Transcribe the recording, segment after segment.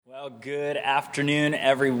Well, good afternoon,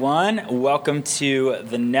 everyone. Welcome to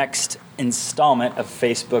the next installment of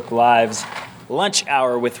Facebook Live's Lunch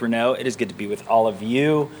Hour with Renault. It is good to be with all of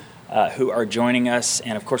you who are joining us.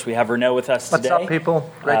 And, of course, we have Renault with us today. What's up,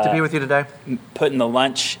 people? Great to be with you today. Putting the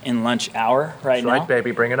lunch in lunch hour right now. That's right,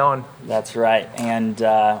 baby. Bring it on. That's right. And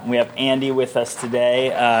we have Andy with us today.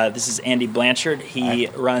 This is Andy Blanchard. He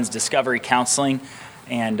runs Discovery Counseling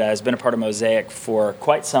and has been a part of Mosaic for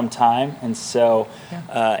quite some time. And so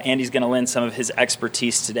Andy's going to lend some of his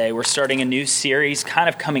expertise today. We're starting a new series kind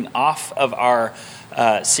of coming off of our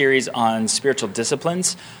series on spiritual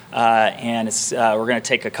disciplines. And we're going to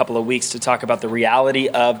take a couple of weeks to talk about the reality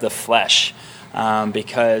of the flesh.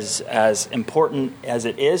 Because as important as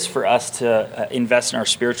it is for us to invest in our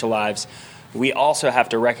spiritual lives, we also have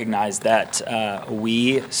to recognize that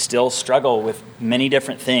we still struggle with many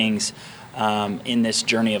different things in this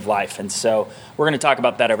journey of life. And so we're going to talk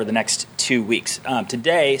about that over the next 2 weeks.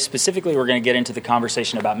 Today, specifically, we're going to get into the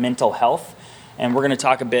conversation about mental health, and we're going to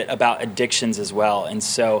talk a bit about addictions as well. And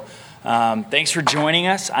so thanks for joining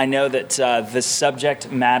us. I know that this subject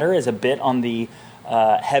matter is a bit on the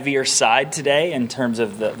heavier side today in terms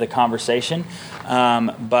of the conversation,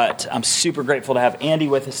 but I'm super grateful to have Andy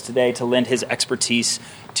with us today to lend his expertise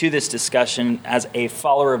to this discussion as a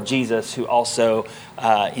follower of Jesus who also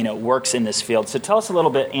works in this field. So tell us a little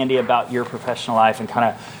bit, Andy, about your professional life and kind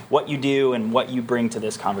of what you do and what you bring to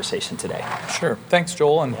this conversation today. Sure. Thanks,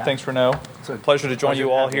 Joel, and thanks, Renault. It's a pleasure to join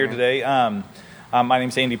you all here today. My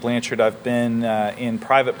name's Andy Blanchard. I've been in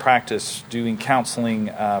private practice doing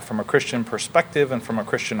counseling from a Christian perspective and from a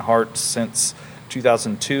Christian heart since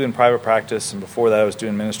 2002 in private practice, and before that I was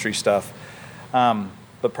doing ministry stuff.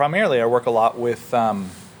 But primarily I work a lot with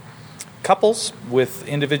couples, with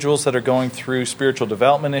individuals that are going through spiritual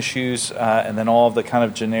development issues, and then all of the kind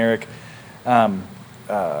of generic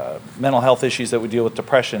mental health issues that we deal with: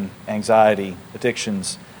 depression, anxiety,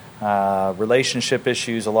 addictions, relationship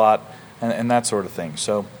issues a lot, and that sort of thing.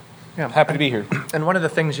 So happy to be here. And one of the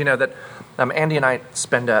things, that Andy and I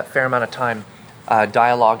spend a fair amount of time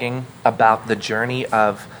dialoguing about the journey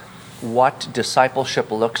of what discipleship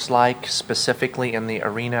looks like, specifically in the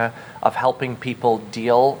arena of helping people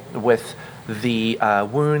deal with the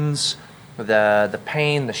wounds, the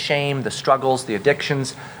pain, the shame, the struggles, the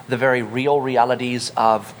addictions, the very real realities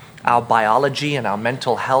of our biology and our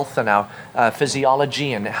mental health and our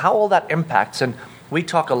physiology and how all that impacts. And we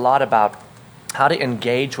talk a lot about how to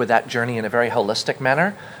engage with that journey in a very holistic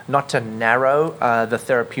manner, not to narrow the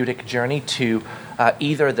therapeutic journey to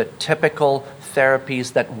either the typical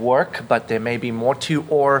therapies that work, but there may be more to,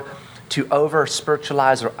 or to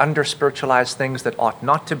over-spiritualize or under-spiritualize things that ought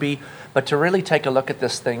not to be, but to really take a look at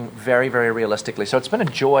this thing very, very realistically. So it's been a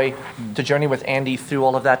joy to journey with Andy through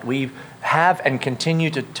all of that. We have and continue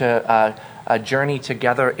to journey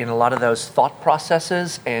together in a lot of those thought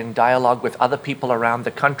processes and dialogue with other people around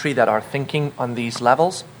the country that are thinking on these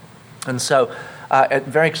levels. And so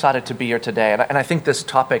very excited to be here today. And I think this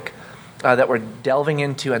topic that we're delving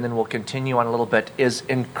into, and then we'll continue on a little bit, is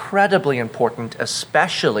incredibly important,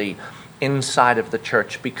 especially inside of the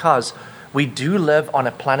church, because we do live on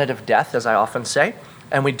a planet of death, as I often say,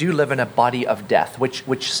 and we do live in a body of death,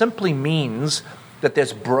 which simply means that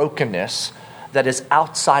there's brokenness that is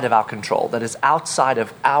outside of our control, that is outside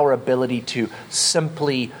of our ability to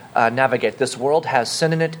simply navigate. This world has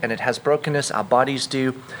sin in it, and it has brokenness. Our bodies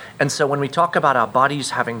do. And so when we talk about our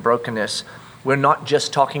bodies having brokenness, we're not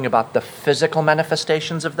just talking about the physical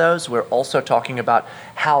manifestations of those. We're also talking about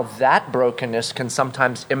how that brokenness can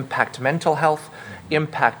sometimes impact mental health,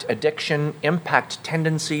 impact addiction, impact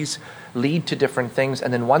tendencies, lead to different things.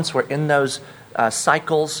 And then once we're in those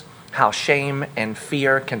cycles, how shame and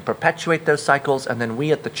fear can perpetuate those cycles. And then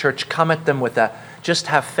we at the church come at them with a just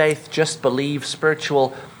have faith, just believe,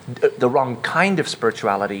 the wrong kind of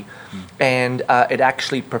spirituality, and it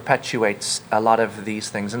actually perpetuates a lot of these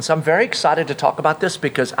things. And so I'm very excited to talk about this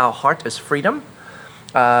because our heart is freedom.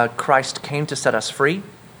 Christ came to set us free,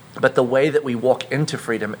 but the way that we walk into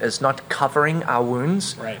freedom is not covering our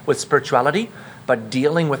wounds with spirituality, but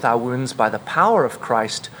dealing with our wounds by the power of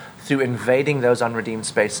Christ through invading those unredeemed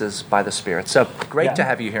spaces by the Spirit. So great to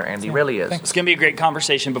have you here, Andy. Really is. It's going to be a great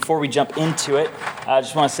conversation. Before we jump into it, I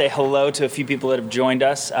just want to say hello to a few people that have joined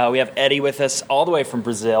us. We have Eddie with us all the way from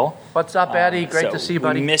Brazil. What's up, Eddie? Great to see you,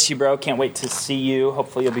 buddy. We miss you, bro. Can't wait to see you.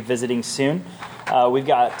 Hopefully you'll be visiting soon. We've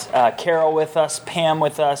got Carol with us, Pam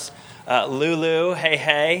with us, Lulu,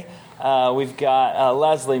 hey. We've got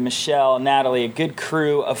Leslie, Michelle, Natalie, a good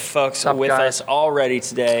crew of folks with us already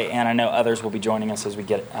today, and I know others will be joining us as we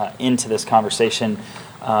get into this conversation,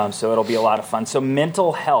 so it'll be a lot of fun. So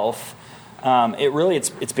mental health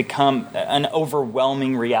it's become an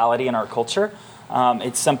overwhelming reality in our culture.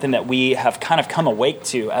 It's something that we have kind of come awake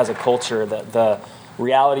to as a culture, that the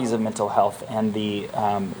realities of mental health and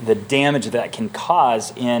the damage that can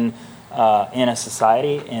cause in a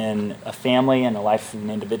society, in a family, in the life of an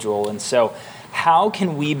individual. And so how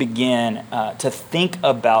can we begin to think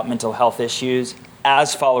about mental health issues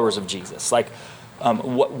as followers of Jesus? Like,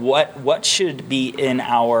 what should be in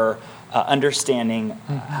our understanding?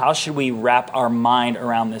 How should we wrap our mind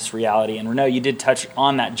around this reality? And Renaud, you did touch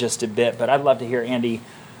on that just a bit, but I'd love to hear, Andy,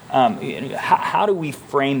 how do we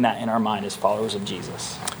frame that in our mind as followers of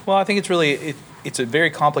Jesus? Well, I think it's a very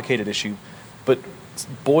complicated issue, but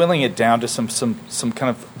boiling it down to some kind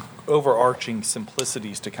of overarching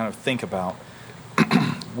simplicities to kind of think about.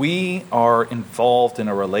 We are involved in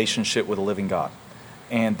a relationship with a living God,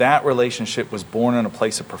 and that relationship was born in a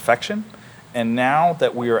place of perfection. And now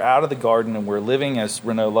that we are out of the garden and we're living, as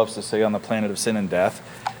Renaud loves to say, on the planet of sin and death,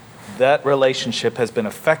 that relationship has been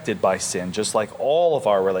affected by sin, just like all of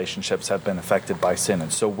our relationships have been affected by sin.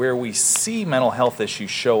 And so where we see mental health issues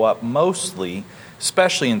show up mostly,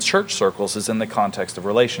 especially in church circles, is in the context of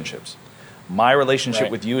relationships. My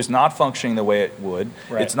relationship with you is not functioning the way it would.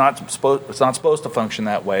 Right. It's not supposed to function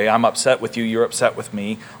that way. I'm upset with you. You're upset with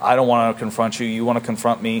me. I don't want to confront you. You want to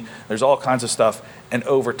confront me. There's all kinds of stuff. And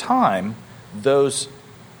over time, those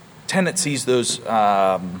tendencies, those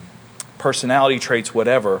personality traits,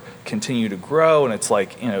 whatever, continue to grow, and it's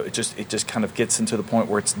like, it just kind of gets into the point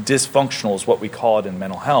where it's dysfunctional, is what we call it in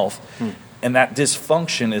mental health, and that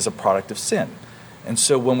dysfunction is a product of sin. And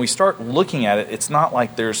so when we start looking at it, it's not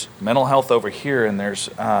like there's mental health over here and there's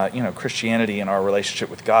Christianity and our relationship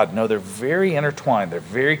with God. No, they're very intertwined. They're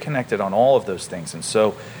very connected on all of those things. And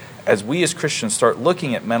so as we as Christians start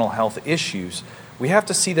looking at mental health issues, we have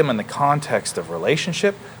to see them in the context of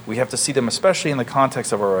relationship. We have to see them especially in the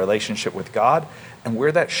context of our relationship with God. And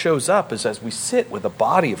where that shows up is as we sit with the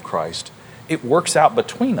body of Christ, it works out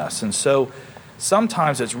between us. And so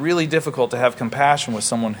sometimes it's really difficult to have compassion with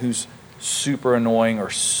someone who's super annoying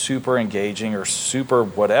or super engaging or super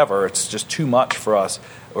whatever. It's just too much for us,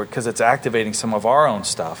 or because it's activating some of our own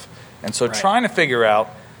stuff. And so trying to figure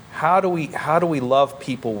out how do we love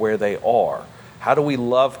people where they are? How do we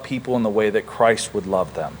love people in the way that Christ would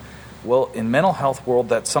love them? Well, in mental health world,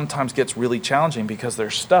 that sometimes gets really challenging because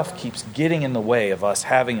their stuff keeps getting in the way of us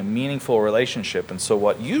having a meaningful relationship. And so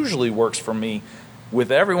what usually works for me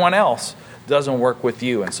with everyone else doesn't work with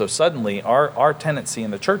you. And so suddenly our tendency in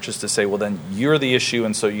the church is to say, well, then you're the issue,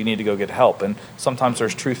 and so you need to go get help. And sometimes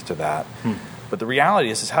there's truth to that. But the reality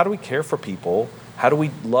is how do we care for people? How do we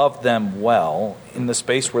love them well in the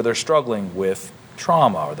space where they're struggling with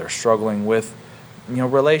trauma, or they're struggling with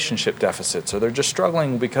relationship deficits, or they're just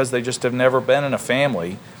struggling because they just have never been in a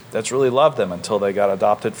family that's really loved them until they got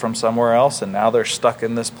adopted from somewhere else, and now they're stuck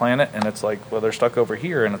in this planet, and it's like, well, they're stuck over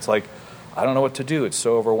here, and it's like, I don't know what to do. It's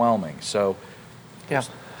so overwhelming. So, yeah,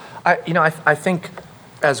 I think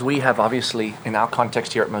as we have obviously in our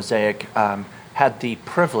context here at Mosaic had the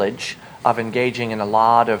privilege of engaging in a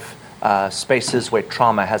lot of spaces where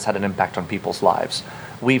trauma has had an impact on people's lives.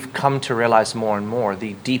 We've come to realize more and more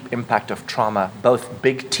the deep impact of trauma, both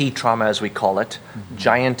big T trauma as we call it,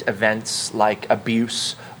 giant events like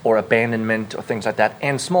abuse or abandonment or things like that,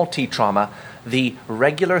 and small T trauma, the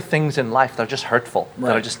regular things in life that are just hurtful,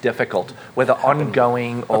 that are just difficult, whether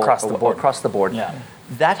ongoing or across the board. Yeah.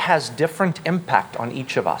 That has different impact on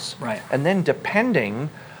each of us. Right. And then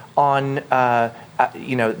depending on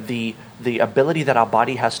the ability that our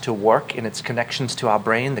body has to work in its connections to our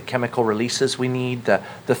brain, the chemical releases we need,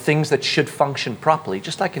 the things that should function properly,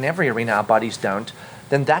 just like in every arena our bodies don't,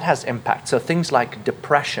 then that has impact. So things like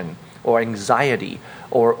depression or anxiety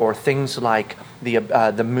or things like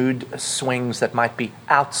the mood swings that might be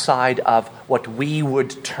outside of what we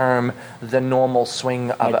would term the normal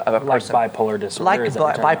swing of a person. Like bipolar disorder.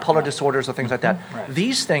 Like bipolar disorders or things like that. Right.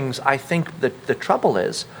 These things, I think that the trouble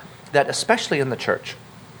is that especially in the church,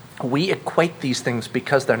 we equate these things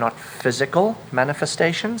because they're not physical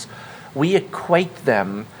manifestations. We equate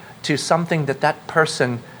them to something that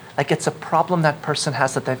person, like it's a problem that person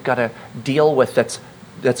has that they've got to deal with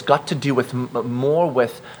that's got to do with more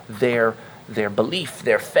with their belief,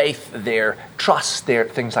 their faith, their trust, their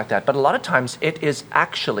things like that. But a lot of times it is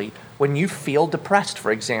actually when you feel depressed,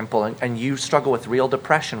 for example, and you struggle with real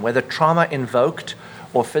depression, whether trauma invoked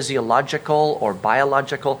or physiological or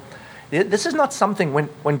biological. This is not something when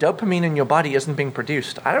dopamine in your body isn't being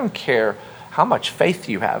produced. I don't care how much faith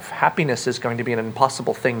you have. Happiness is going to be an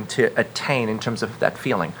impossible thing to attain in terms of that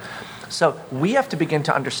feeling. So we have to begin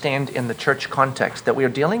to understand in the church context that we are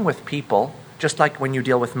dealing with people, just like when you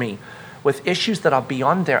deal with me, with issues that are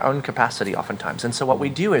beyond their own capacity oftentimes. And so what we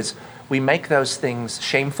do is we make those things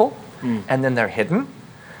shameful, and then they're hidden.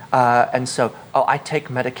 And so, I take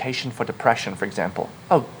medication for depression, for example.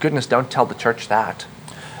 Oh, goodness, don't tell the church that.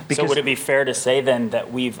 So would it be fair to say then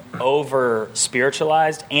that we've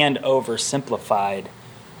over-spiritualized and oversimplified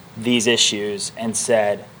these issues and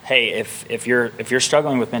said, hey, if you're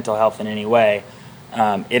struggling with mental health in any way,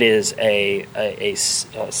 it is a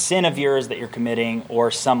sin of yours that you're committing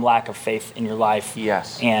or some lack of faith in your life.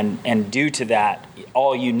 Yes. And due to that,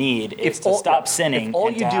 all you need is to stop sinning. If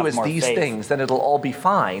all you do is these things, then it'll all be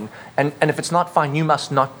fine. And if it's not fine, you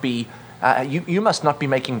must not be you must not be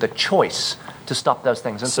making the choice to stop those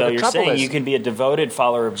things. And so you're saying you can be a devoted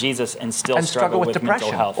follower of Jesus and still struggle with depression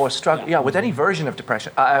mental health. Or struggle, with any version of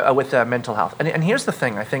depression, with mental health. And here's the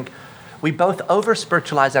thing, I think we both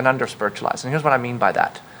over-spiritualize and under-spiritualize. And here's what I mean by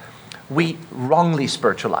that. We wrongly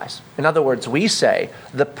spiritualize. In other words, we say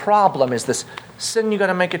the problem is this sin, you got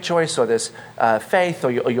to make a choice, or this faith,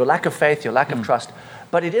 or your lack of faith, your lack of trust.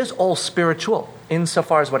 But it is all spiritual,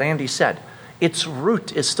 insofar as what Andy said. Its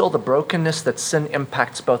root is still the brokenness that sin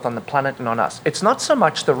impacts both on the planet and on us. It's not so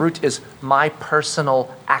much the root is my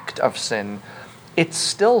personal act of sin. It's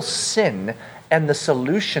still sin, and the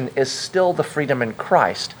solution is still the freedom in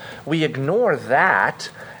Christ. We ignore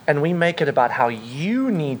that, and we make it about how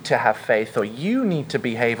you need to have faith, or you need to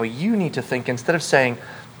behave, or you need to think, instead of saying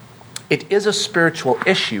it is a spiritual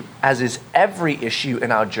issue, as is every issue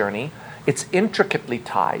in our journey. It's intricately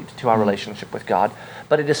tied to our relationship with God,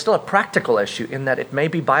 but it is still a practical issue in that it may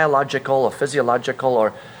be biological or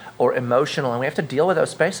physiological or emotional, and we have to deal with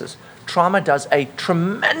those spaces. Trauma does a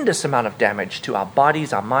tremendous amount of damage to our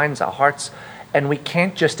bodies, our minds, our hearts, and we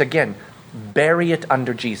can't just, again, bury it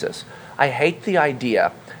under Jesus. I hate the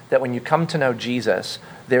idea that when you come to know Jesus,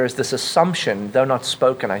 there is this assumption, though not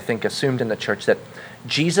spoken, I think, assumed in the church, that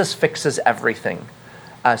Jesus fixes everything.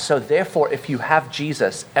 So therefore, if you have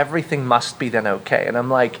Jesus, everything must be then okay. And I'm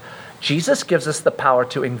like, Jesus gives us the power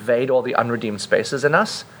to invade all the unredeemed spaces in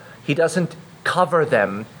us. He doesn't cover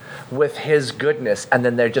them with his goodness, and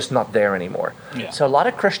then they're just not there anymore. Yeah. So a lot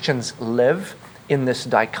of Christians live in this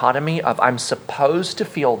dichotomy of I'm supposed to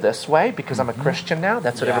feel this way because I'm a Christian now.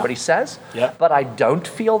 That's what everybody says. Yeah. But I don't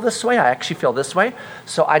feel this way. I actually feel this way.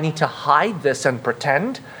 So I need to hide this and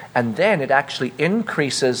pretend. And then it actually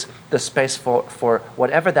increases the space for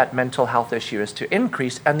whatever that mental health issue is to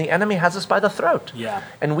increase. And the enemy has us by the throat. Yeah.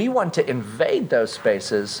 And we want to invade those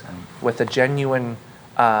spaces with a genuine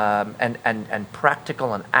and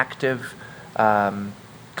practical and active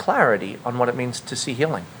clarity on what it means to see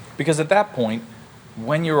healing. Because at that point,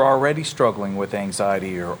 when you're already struggling with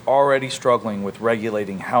anxiety, you're already struggling with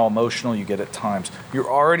regulating how emotional you get at times, you're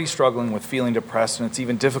already struggling with feeling depressed, and it's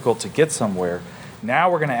even difficult to get somewhere. Now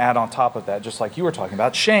we're going to add on top of that, just like you were talking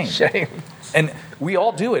about, shame. Shame. And we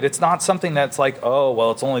all do it. It's not something that's like, oh,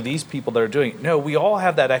 well, it's only these people that are doing it. No, we all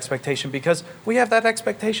have that expectation because we have that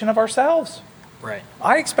expectation of ourselves. Right.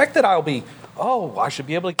 I expect that I'll be, I should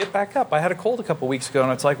be able to get back up. I had a cold a couple weeks ago,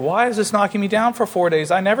 and it's like, why is this knocking me down for 4 days?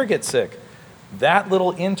 I never get sick. That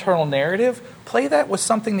little internal narrative, play that with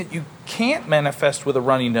something that you can't manifest with a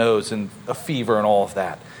runny nose and a fever and all of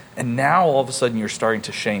that. And now all of a sudden you're starting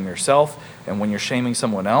to shame yourself. And when you're shaming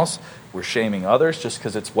someone else, we're shaming others just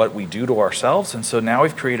because it's what we do to ourselves. And so now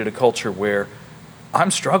we've created a culture where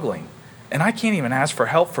I'm struggling. And I can't even ask for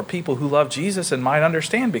help for people who love Jesus and might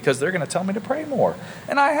understand because they're going to tell me to pray more.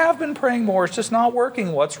 And I have been praying more. It's just not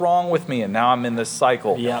working. What's wrong with me? And now I'm in this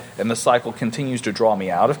cycle. Yep. And the cycle continues to draw me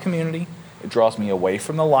out of community. It draws me away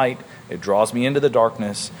from the light. It draws me into the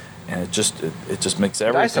darkness. And it just makes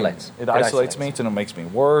everything. It isolates me, and it makes me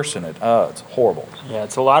worse, and it's horrible. Yeah,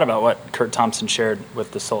 it's a lot about what Kurt Thompson shared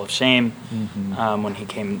with the Soul of Shame when he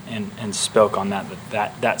came and spoke on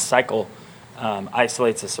that cycle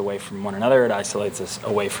isolates us away from one another. It isolates us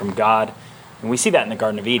away from God, and we see that in the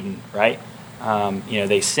Garden of Eden, right?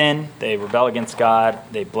 They sin, they rebel against God,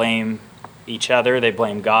 they blame each other, they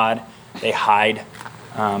blame God, they hide.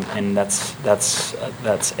 And that's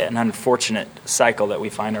an unfortunate cycle that we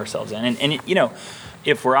find ourselves in. And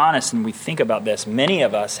if we're honest and we think about this, many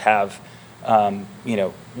of us have,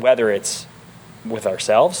 whether it's with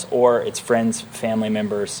ourselves or it's friends, family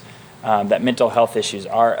members, that mental health issues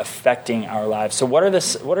are affecting our lives. So what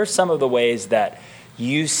are some of the ways that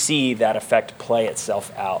you see that effect play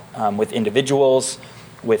itself out with individuals,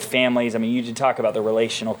 with families? I mean, you did talk about the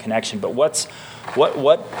relational connection, but what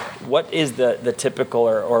is the typical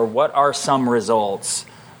or what are some results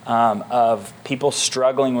of people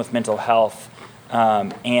struggling with mental health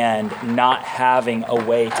and not having a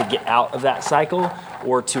way to get out of that cycle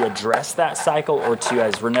or to address that cycle, or to,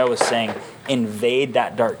 as Renaud was saying, invade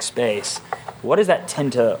that dark space, what does that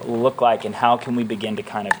tend to look like, and how can we begin to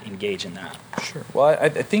kind of engage in that? Sure. Well, I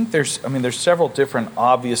think there's several different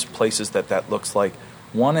obvious places that looks like.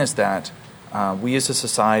 One is that we as a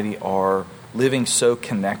society are living so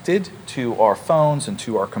connected to our phones and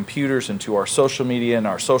to our computers and to our social media and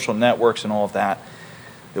our social networks and all of that,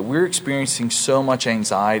 that we're experiencing so much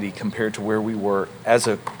anxiety compared to where we were as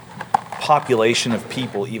a population of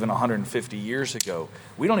people even 150 years ago.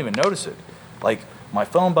 We don't even notice it. Like, my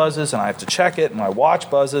phone buzzes and I have to check it, and my watch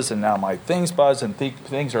buzzes, and now my things buzz, and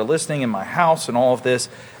things are listening in my house and all of this,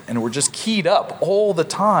 and we're just keyed up all the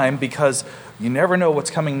time because you never know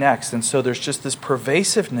what's coming next. And so there's just this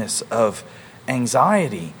pervasiveness of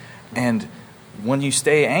anxiety, and when you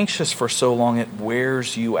stay anxious for so long, it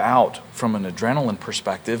wears you out from an adrenaline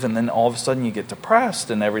perspective, and then all of a sudden you get depressed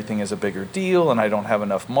and everything is a bigger deal, and I don't have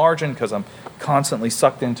enough margin because I'm constantly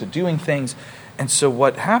sucked into doing things. And so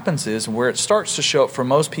what happens is, where it starts to show up for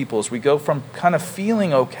most people, is we go from kind of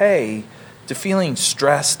feeling okay to feeling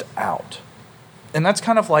stressed out. And that's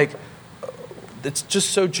kind of like, it's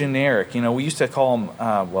just so generic. You know, we used to call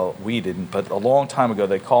them, well, we didn't, but a long time ago,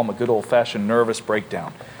 they call them a good old-fashioned nervous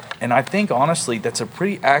breakdown. And I think, honestly, that's a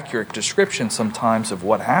pretty accurate description sometimes of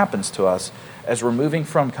what happens to us as we're moving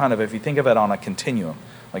from kind of, if you think of it on a continuum,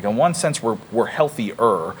 like in one sense, we're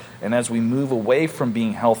healthier, and as we move away from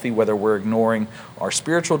being healthy, whether we're ignoring our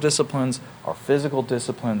spiritual disciplines, our physical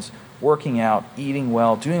disciplines, working out, eating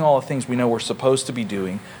well, doing all the things we know we're supposed to be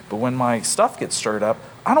doing, but when my stuff gets stirred up,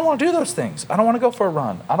 I don't want to do those things. I don't want to go for a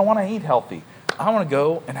run. I don't want to eat healthy. I want to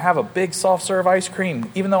go and have a big soft-serve ice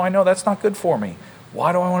cream, even though I know that's not good for me.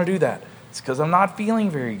 Why do I want to do that? It's because I'm not feeling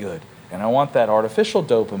very good. And I want that artificial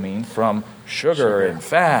dopamine from sugar and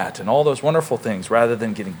fat and all those wonderful things, rather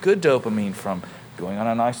than getting good dopamine from going on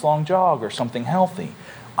a nice long jog or something healthy.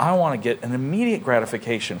 I want to get an immediate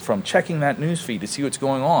gratification from checking that news feed to see what's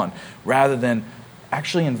going on, rather than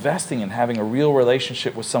actually investing in having a real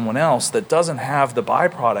relationship with someone else that doesn't have the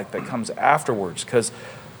byproduct that comes afterwards. Because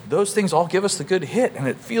those things all give us the good hit, and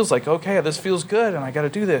it feels like, okay, this feels good, and I got to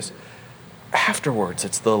do this. Afterwards,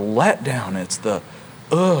 it's the letdown, it's the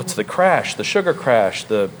crash, the sugar crash,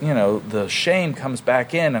 the shame comes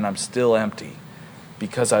back in, and I'm still empty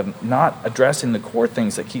because I'm not addressing the core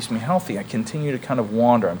things that keeps me healthy. I continue to kind of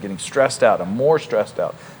wander. I'm getting stressed out. I'm more stressed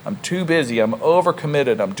out. I'm too busy. I'm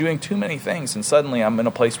overcommitted. I'm doing too many things, and suddenly I'm in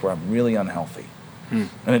a place where I'm really unhealthy. And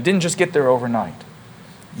it didn't just get there overnight.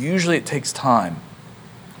 Usually it takes time.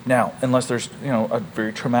 Now, unless there's a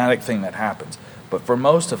very traumatic thing that happens. But for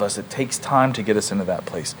most of us, it takes time to get us into that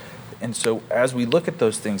place. And so as we look at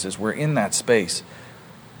those things, as we're in that space,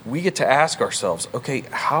 we get to ask ourselves, okay,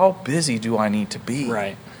 how busy do I need to be?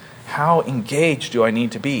 Right. How engaged do I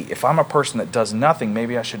need to be? If I'm a person that does nothing,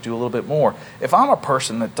 maybe I should do a little bit more. If I'm a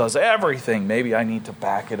person that does everything, maybe I need to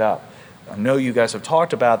back it up. I know you guys have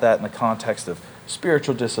talked about that in the context of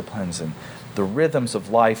spiritual disciplines and the rhythms of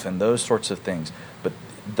life and those sorts of things. But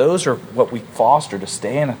those are what we foster to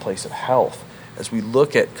stay in a place of health as we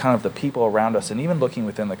look at kind of the people around us, and even looking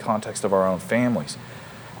within the context of our own families.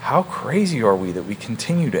 How crazy are we that we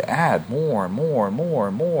continue to add more and more and more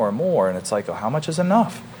and more and more? And it's like, oh, how much is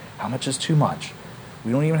enough? How much is too much?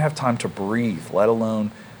 We don't even have time to breathe, let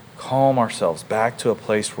alone calm ourselves back to a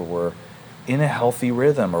place where we're in a healthy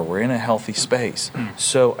rhythm or we're in a healthy space.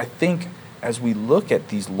 So I think as we look at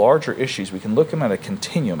these larger issues, we can look at them at a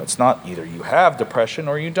continuum. It's not either you have depression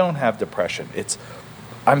or you don't have depression. It's,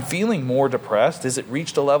 I'm feeling more depressed. Is it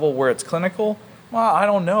reached a level where it's clinical? Well, I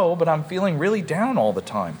don't know, but I'm feeling really down all the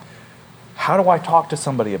time. How do I talk to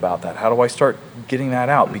somebody about that? How do I start getting that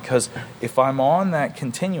out? Because if I'm on that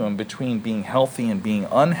continuum between being healthy and being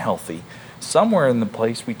unhealthy, somewhere in the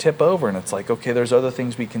place we tip over, and it's like, okay, there's other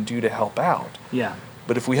things we can do to help out. Yeah.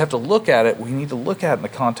 But if we have to look at it, we need to look at it in the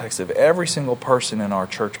context of every single person in our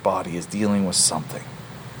church body is dealing with something.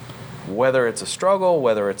 Whether it's a struggle,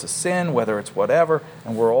 whether it's a sin, whether it's whatever,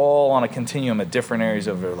 and we're all on a continuum at different areas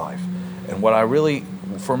of their life. And what I really,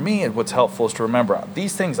 for me, what's helpful is to remember,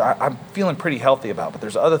 these things I'm feeling pretty healthy about, but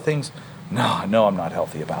there's other things, I know I'm not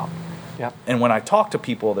healthy about. Yep. And when I talk to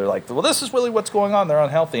people, they're like, well, this is really what's going on, they're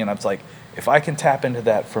unhealthy. And I'm like, if I can tap into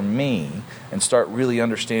that for me and start really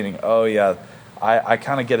understanding, oh yeah, I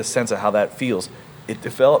kind of get a sense of how that feels. It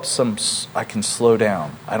develops I can slow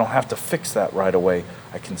down. I don't have to fix that right away.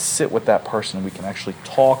 I can sit with that person and we can actually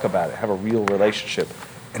talk about it, have a real relationship,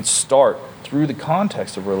 and start through the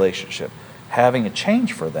context of relationship, having a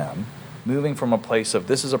change for them, moving from a place of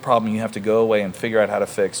this is a problem you have to go away and figure out how to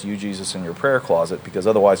fix, you, Jesus, in your prayer closet, because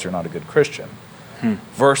otherwise you're not a good Christian,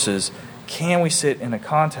 versus can we sit in a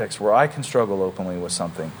context where I can struggle openly with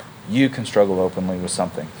something, you can struggle openly with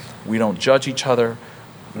something. We don't judge each other.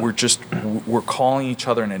 We're calling each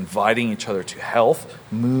other and inviting each other to health,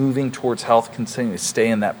 moving towards health, continuing to stay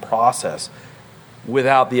in that process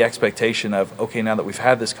without the expectation of, okay, now that we've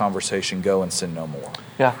had this conversation, go and sin no more.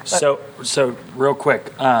 Yeah. So real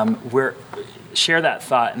quick, share that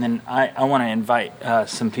thought, and then I want to invite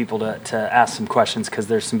some people to ask some questions because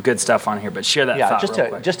there's some good stuff on here. But share that thought real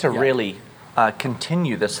quick. Just to really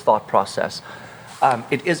continue this thought process.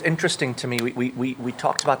 It is interesting to me. We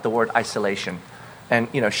talked about the word isolation,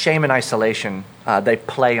 and shame and isolation they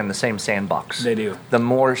play in the same sandbox. They do. The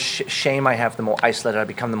more shame I have, the more isolated I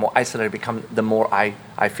become. The more isolated I become, the more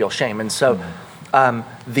I feel shame. And so,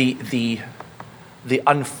 the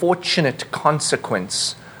unfortunate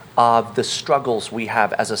consequence of the struggles we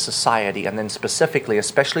have as a society, and then specifically,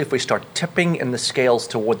 especially if we start tipping in the scales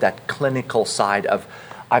toward that clinical side of,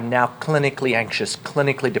 I'm now clinically anxious,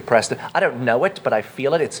 clinically depressed. I don't know it, but I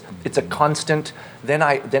feel it. It's a constant. Then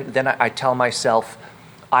I tell myself,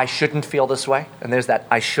 I shouldn't feel this way. And there's that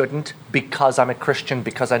I shouldn't because I'm a Christian,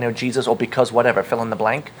 because I know Jesus, or because whatever, fill in the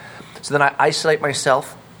blank. So then I isolate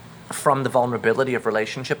myself from the vulnerability of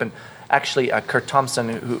relationship. And actually, Kurt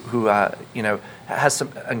Thompson, who has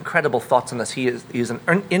some incredible thoughts on this. He's an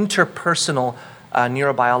interpersonal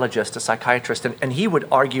neurobiologist, a psychiatrist, and he would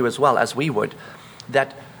argue as well as we would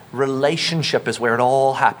that relationship is where it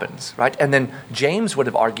all happens, right? And then James would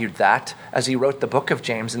have argued that as he wrote the book of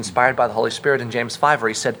James, inspired by the Holy Spirit in James 5, where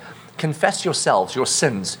he said, confess yourselves, your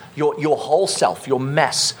sins, your whole self, your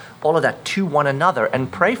mess, all of that to one another,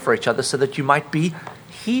 and pray for each other so that you might be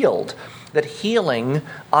healed. That healing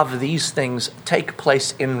of these things take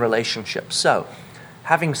place in relationships. So,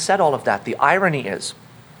 having said all of that, the irony is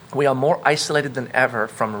we are more isolated than ever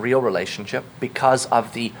from real relationship because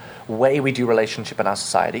of the way we do relationship in our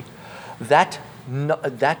society. That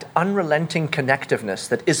unrelenting connectiveness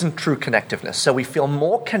that isn't true connectiveness. So we feel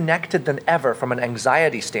more connected than ever from an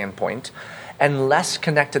anxiety standpoint and less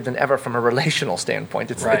connected than ever from a relational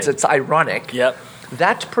standpoint. It's ironic. Yep.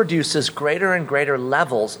 That produces greater and greater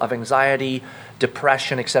levels of anxiety,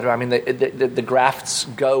 depression, etc. I mean, the graphs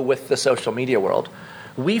go with the social media world.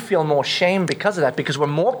 We feel more shame because of that, because we're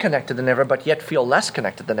more connected than ever, but yet feel less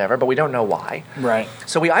connected than ever, but we don't know why. Right.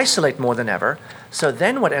 So we isolate more than ever. So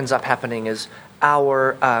then what ends up happening is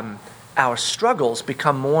our struggles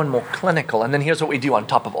become more and more clinical. And then here's what we do on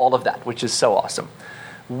top of all of that, which is so awesome.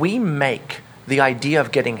 We make the idea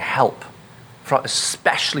of getting help,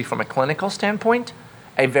 especially from a clinical standpoint,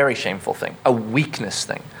 a very shameful thing, a weakness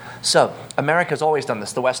thing. So America's always done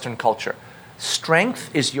this, the Western culture.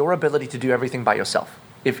 Strength is your ability to do everything by yourself.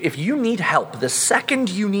 If you need help, the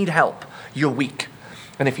second you need help, you're weak.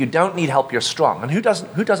 And if you don't need help, you're strong. And who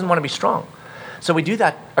doesn't want to be strong? So we do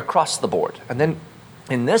that across the board. And then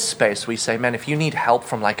in this space, we say, man, if you need help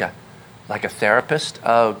from like a therapist,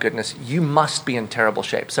 oh goodness, you must be in terrible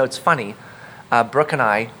shape. So it's funny, Brooke and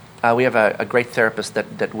I, we have a great therapist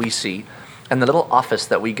that we see. And the little office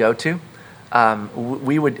that we go to,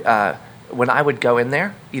 we would... when I would go in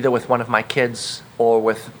there, either with one of my kids or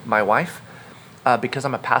with my wife, because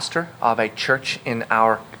I'm a pastor of a church in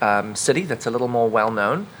our city that's a little more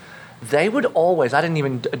well-known, they would always, it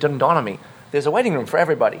didn't dawn on me, there's a waiting room for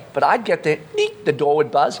everybody. But I'd get there, the door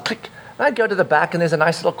would buzz, click, and I'd go to the back, and there's a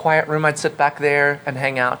nice little quiet room. I'd sit back there and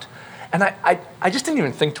hang out. And I just didn't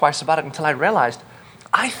even think twice about it until I realized,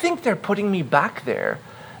 I think they're putting me back there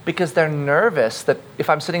because they're nervous that if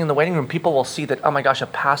I'm sitting in the waiting room, people will see that, oh my gosh, a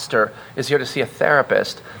pastor is here to see a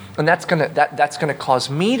therapist, and that's gonna cause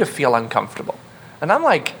me to feel uncomfortable. And I'm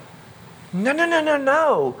like,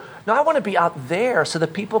 no. No, I want to be out there so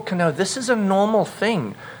that people can know this is a normal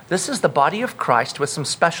thing. This is the body of Christ with some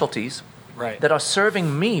specialties that are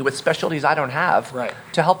serving me with specialties I don't have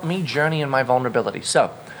to help me journey in my vulnerability.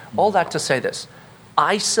 So, all that to say this.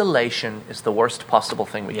 Isolation is the worst possible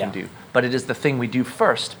thing we can do, but it is the thing we do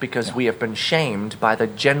first because we have been shamed by the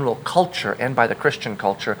general culture and by the Christian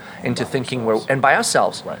culture into thinking by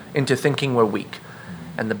ourselves into thinking we're weak.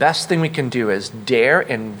 And the best thing we can do is dare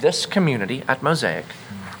in this community at Mosaic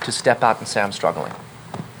to step out and say, I'm struggling.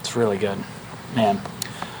 It's really good, man.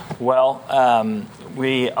 Well,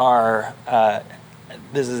 we are...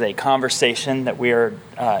 this is a conversation that we are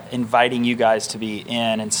inviting you guys to be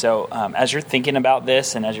in. And so as you're thinking about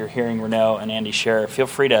this and as you're hearing Renaud and Andy share, feel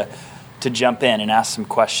free to jump in and ask some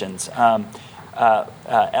questions.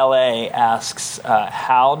 L.A. asks,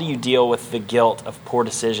 how do you deal with the guilt of poor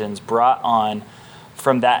decisions brought on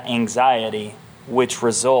from that anxiety which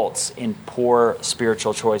results in poor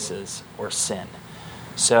spiritual choices or sin?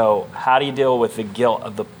 So how do you deal with the guilt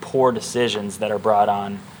of the poor decisions that are brought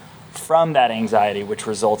on from that anxiety, which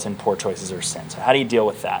results in poor choices or sin. So how do you deal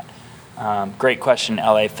with that? Great question,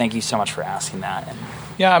 L.A. Thank you so much for asking that.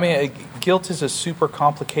 Yeah, I mean, guilt is a super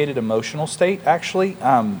complicated emotional state, actually.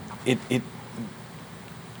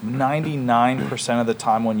 99% of the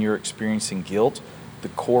time when you're experiencing guilt, the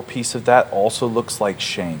core piece of that also looks like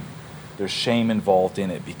shame. There's shame involved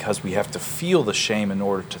in it because we have to feel the shame in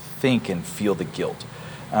order to think and feel the guilt.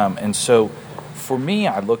 And so for me,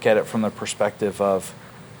 I look at it from the perspective of,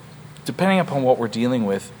 depending upon what we're dealing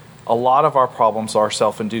with, a lot of our problems are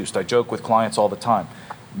self-induced. I joke with clients all the time.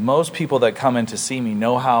 Most people that come in to see me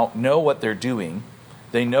know what they're doing.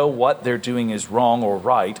 They know what they're doing is wrong or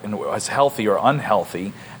right and is healthy or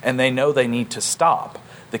unhealthy, and they know they need to stop.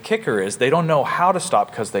 The kicker is they don't know how to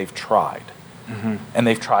stop because they've tried. Mm-hmm. And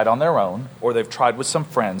they've tried on their own, or they've tried with some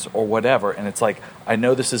friends or whatever, and it's like, I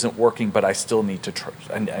know this isn't working, but I still need to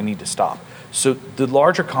I need to stop. So the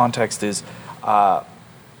larger context is,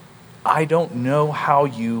 I don't know how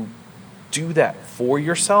you do that for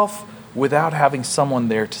yourself without having someone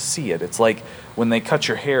there to see it. It's like when they cut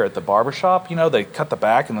your hair at the barbershop, they cut the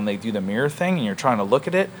back and then they do the mirror thing and you're trying to look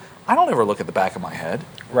at it. I don't ever look at the back of my head.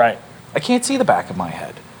 Right. I can't see the back of my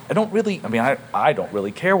head. I don't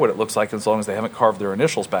really care what it looks like as long as they haven't carved their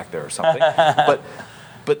initials back there or something.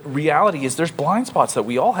 But reality is there's blind spots that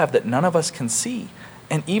we all have that none of us can see.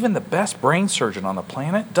 And even the best brain surgeon on the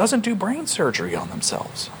planet doesn't do brain surgery on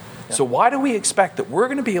themselves. Yeah. So why do we expect that we're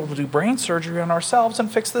going to be able to do brain surgery on ourselves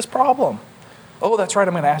and fix this problem? Oh, that's right,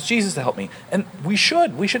 I'm going to ask Jesus to help me. And we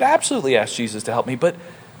should absolutely ask Jesus to help me. But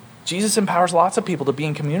Jesus empowers lots of people to be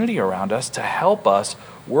in community around us to help us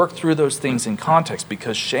work through those things in context,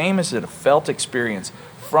 because shame is a felt experience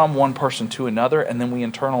from one person to another, and then we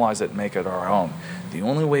internalize it and make it our own. The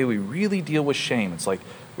only way we really deal with shame, it's like,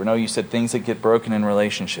 Renaud, you said things that get broken in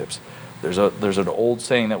relationships. There's an old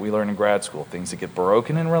saying that we learn in grad school, things that get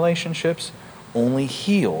broken in relationships only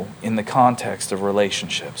heal in the context of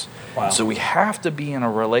relationships. Wow. So we have to be in a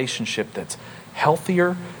relationship that's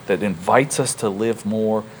healthier, that invites us to live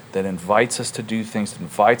more, that invites us to do things, that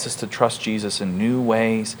invites us to trust Jesus in new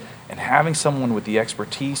ways, and having someone with the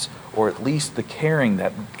expertise or at least the caring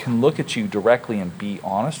that can look at you directly and be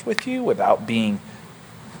honest with you without being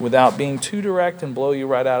too direct and blow you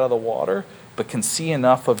right out of the water, but can see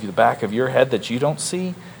enough of the back of your head that you don't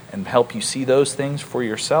see and help you see those things for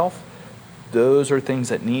yourself. Those are things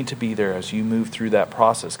that need to be there as you move through that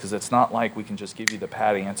process, because it's not like we can just give you the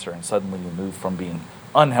pat answer and suddenly you move from being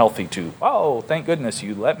unhealthy to, oh, thank goodness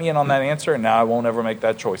you let me in on that answer and now I won't ever make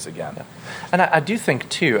that choice again. Yeah. And I do think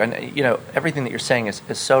too, and everything that you're saying is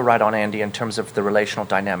so right on, Andy, in terms of the relational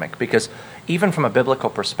dynamic, because even from a biblical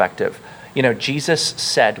perspective, Jesus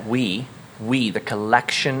said we, the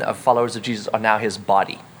collection of followers of Jesus, are now his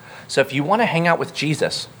body. So if you want to hang out with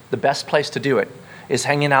Jesus, the best place to do it is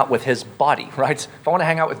hanging out with his body, right? If I want to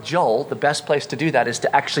hang out with Joel, the best place to do that is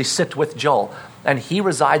to actually sit with Joel. And he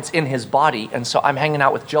resides in his body, and so I'm hanging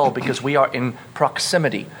out with Joel because we are in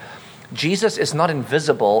proximity. Jesus is not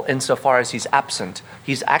invisible insofar as he's absent.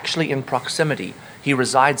 He's actually in proximity. He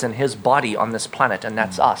resides in his body on this planet, and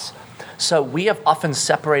that's us. So we have often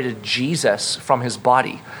separated Jesus from his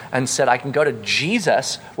body and said, I can go to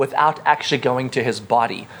Jesus without actually going to his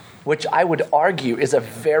body, which I would argue is a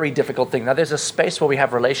very difficult thing. Now, there's a space where we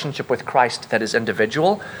have relationship with Christ that is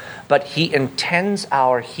individual, but he intends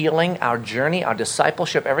our healing, our journey, our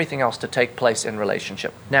discipleship, everything else to take place in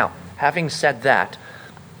relationship. Now, having said that,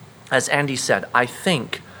 as Andy said, I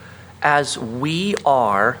think as we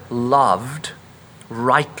are loved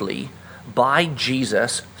rightly by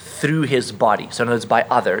Jesus through his body, so in other words, by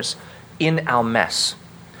others, in our mess,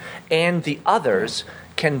 and the others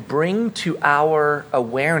can bring to our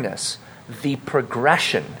awareness the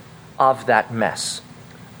progression of that mess,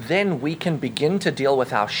 then we can begin to deal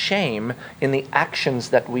with our shame in the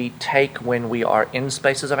actions that we take when we are in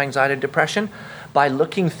spaces of anxiety and depression by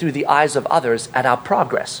looking through the eyes of others at our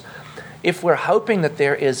progress. If we're hoping that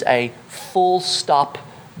there is a full stop,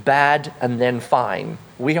 bad and then fine,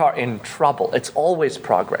 we are in trouble. It's always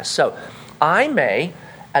progress. So I may,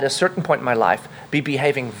 at a certain point in my life, be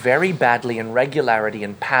behaving very badly in regularity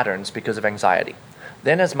and patterns because of anxiety.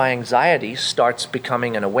 Then as my anxiety starts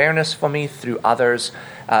becoming an awareness for me through others,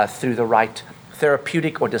 through the right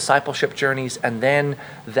therapeutic or discipleship journeys, and then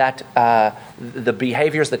that the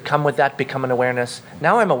behaviors that come with that become an awareness.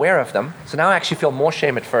 Now I'm aware of them. So now I actually feel more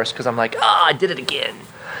shame at first because I'm like, I did it again.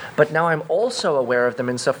 But now I'm also aware of them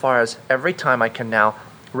insofar as every time I can now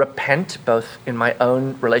repent, both in my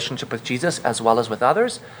own relationship with Jesus as well as with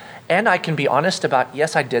others. And I can be honest about,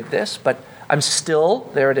 yes, I did this, but I'm still,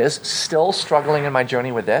 there it is, still struggling in my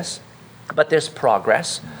journey with this. But there's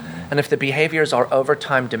progress. And if the behaviors are over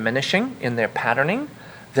time diminishing in their patterning,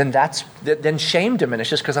 then shame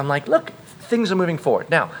diminishes because I'm like, look, things are moving forward.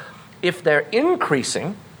 Now, if they're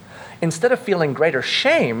increasing, instead of feeling greater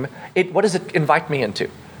shame, what does it invite me into?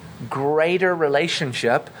 Greater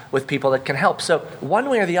relationship with people that can help. So one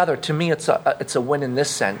way or the other, to me, it's a win in this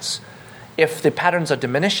sense. If the patterns are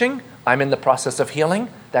diminishing, I'm in the process of healing.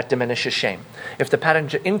 That diminishes shame. If the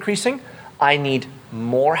patterns are increasing, I need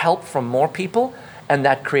more help from more people, and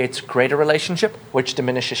that creates greater relationship, which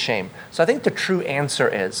diminishes shame. So I think the true answer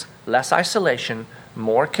is less isolation,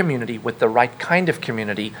 more community with the right kind of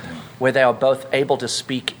community, where they are both able to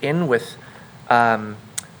speak in with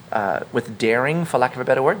daring, for lack of a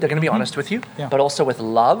better word. They're going to be honest with you, but also with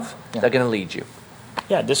love, they're going to lead you.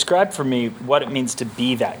 Yeah, describe for me what it means to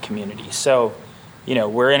be that community. So,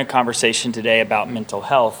 we're in a conversation today about mental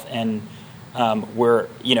health, and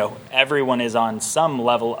everyone is on some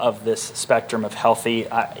level of this spectrum of healthy.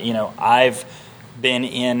 I've been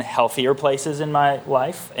in healthier places in my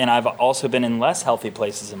life, and I've also been in less healthy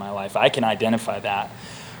places in my life. I can identify that.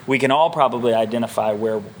 We can all probably identify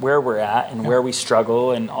where we're at and where we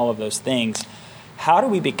struggle and all of those things. How do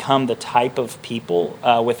we become the type of people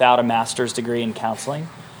without a master's degree in counseling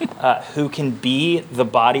who can be the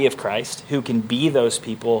body of Christ, who can be those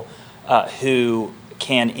people who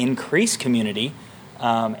can increase community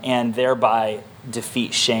and thereby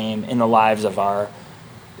defeat shame in the lives of our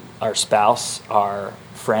spouse, our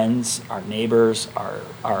friends, our neighbors,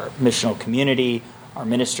 our missional community, our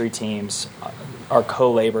ministry teams, our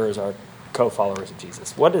co-laborers, our co-followers of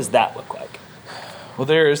Jesus? What does that look like? Well,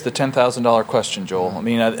 there is the $10,000 question, Joel. I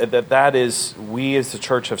mean, that is, we as the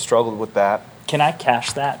church have struggled with that. Can I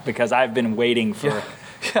cash that? Because I've been waiting for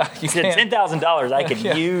you can. $10,000. I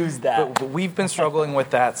could use that. But we've been struggling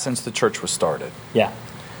with that since the church was started. Yeah.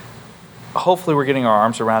 Hopefully we're getting our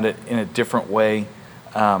arms around it in a different way.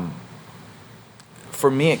 For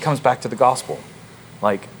me, it comes back to the gospel.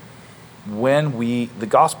 Like, the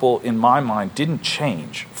gospel, in my mind, didn't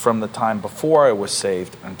change from the time before I was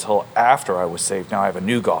saved until after I was saved. Now I have a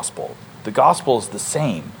new gospel. The gospel is the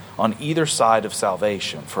same on either side of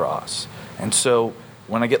salvation for us. And so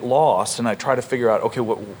when I get lost and I try to figure out, okay,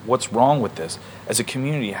 what's wrong with this? As a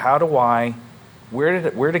community,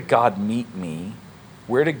 where did God meet me?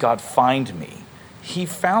 Where did God find me? He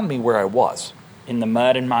found me where I was. In the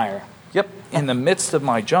mud and mire. Yep. In the midst of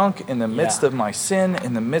my junk, in the midst of my sin,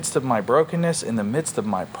 in the midst of my brokenness, in the midst of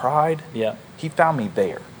my pride. Yeah. He found me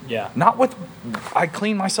there. Yeah. Not with, I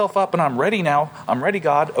clean myself up and I'm ready now. I'm ready,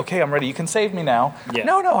 God. Okay, I'm ready. You can save me now. Yeah.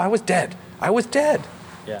 No, I was dead.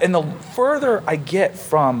 Yeah. And the further I get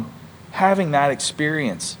from having that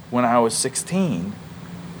experience when I was 16,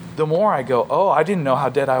 the more I go, I didn't know how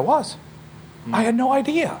dead I was. I had no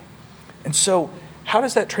idea. And so how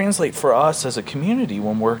does that translate for us as a community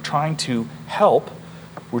when we're trying to help,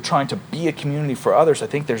 we're trying to be a community for others? I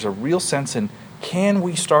think there's a real sense in, can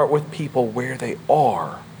we start with people where they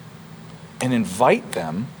are and invite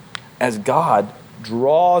them as God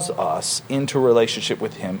draws us into relationship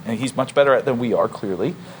with Him? And He's much better at it than we are,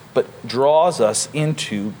 clearly, but draws us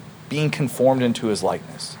into being conformed into His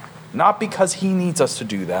likeness. Not because He needs us to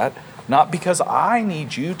do that, not because I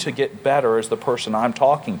need you to get better as the person I'm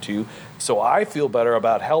talking to, so I feel better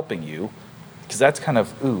about helping you, because that's kind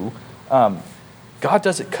of, God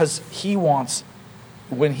does it because He wants,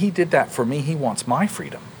 when He did that for me, He wants my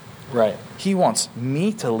freedom. Right. He wants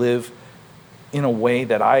me to live in a way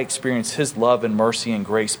that I experience His love and mercy and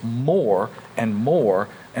grace more and more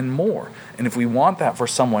and more. And if we want that for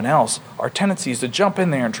someone else, our tendency is to jump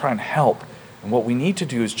in there and try and help. And what we need to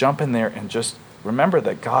do is jump in there and just remember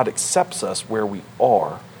that God accepts us where we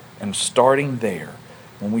are, and starting there,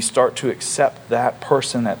 when we start to accept that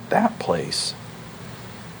person at that place,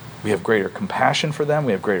 we have greater compassion for them,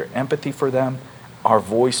 we have greater empathy for them. Our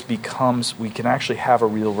voice becomes, we can actually have a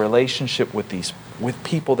real relationship with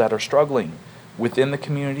people that are struggling within the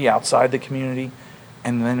community, outside the community,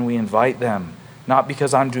 and then we invite them, not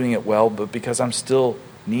because I'm doing it well, but because I'm still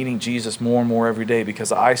needing Jesus more and more every day,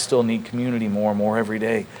 because I still need community more and more every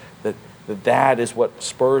day. That is what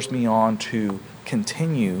spurs me on to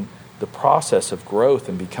continue the process of growth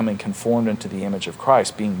and becoming conformed into the image of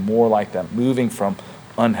Christ, being more like that, moving from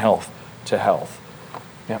unhealth to health.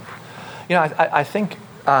 Yeah. I think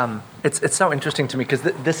it's so interesting to me because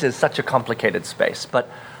this is such a complicated space, but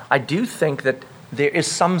I do think that there is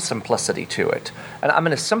some simplicity to it. And I'm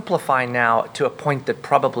going to simplify now to a point that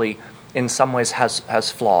probably in some ways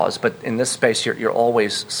has flaws, but in this space you're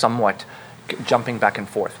always somewhat jumping back and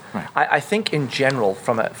forth. Right. I think in general,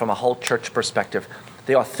 from a whole church perspective,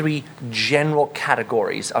 there are three general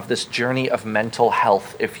categories of this journey of mental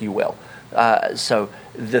health, if you will. So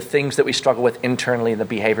the things that we struggle with internally, the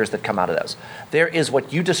behaviors that come out of those. There is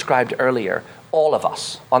what you described earlier, all of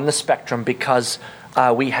us on the spectrum, because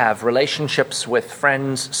we have relationships with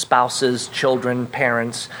friends, spouses, children,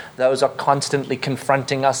 parents. Those are constantly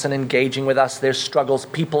confronting us and engaging with us. There's struggles.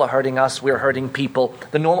 People are hurting us. We're hurting people.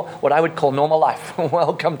 The normal, what I would call normal life.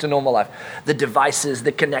 Welcome to normal life. The devices,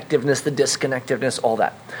 the connectiveness, the disconnectiveness, all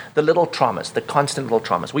that. The little traumas, the constant little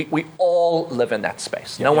traumas. We all live in that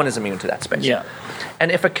space. No one is immune to that space. Yeah.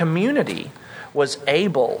 And if a community was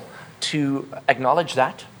able to acknowledge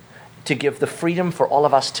that, to give the freedom for all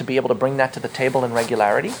of us to be able to bring that to the table in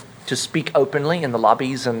regularity, to speak openly in the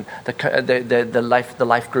lobbies and the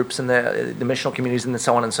life groups and the missional communities and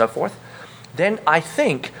so on and so forth, then I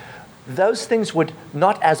think those things would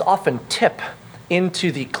not as often tip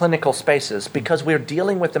into the clinical spaces because we're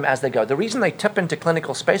dealing with them as they go. The reason they tip into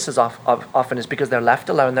clinical spaces often is because they're left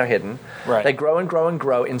alone, they're hidden. Right. They grow and grow and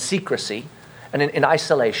grow in secrecy and in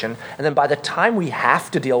isolation. And then by the time we have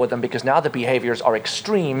to deal with them, because now the behaviors are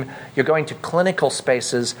extreme, you're going to clinical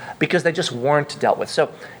spaces because they just weren't dealt with.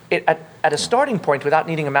 So at a starting point, without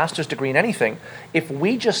needing a master's degree in anything, if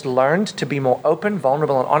we just learned to be more open,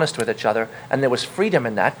 vulnerable, and honest with each other, and there was freedom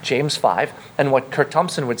in that, James 5, and what Kurt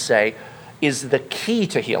Thompson would say is the key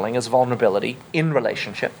to healing is vulnerability in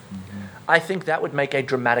relationship, I think that would make a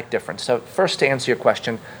dramatic difference. So first, to answer your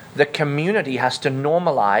question, the community has to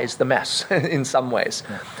normalize the mess in some ways.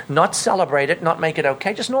 Yeah. Not celebrate it, not make it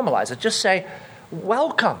okay, just normalize it. Just say,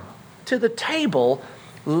 welcome to the table.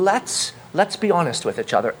 Let's be honest with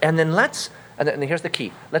each other. And then and here's the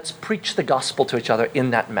key, let's preach the gospel to each other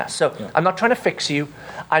in that mess. So yeah. I'm not trying to fix you.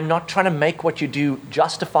 I'm not trying to make what you do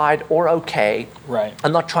justified or okay. Right.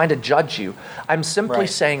 I'm not trying to judge you. I'm simply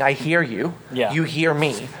saying, I hear you. Yeah. You hear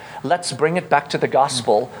me. Let's bring it back to the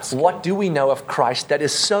gospel. What do we know of Christ that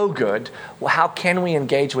is so good? How can we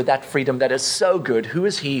engage with that freedom that is so good? Who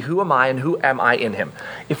is he? Who am I? And who am I in him?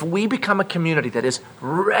 If we become a community that is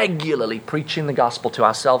regularly preaching the gospel to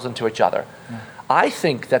ourselves and to each other, I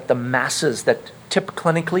think that the masses that tip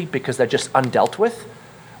clinically because they're just undealt with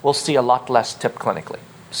will see a lot less tip clinically.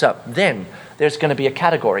 So then there's going to be a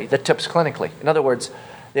category that tips clinically. In other words,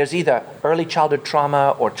 there's either early childhood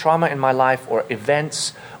trauma or trauma in my life or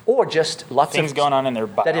events or just lots things of going on in their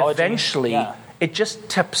biology. That eventually it just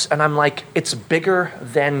tips, and I'm like, it's bigger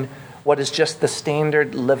than what is just the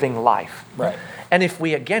standard living life. Right. And if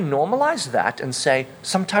we again normalize that and say,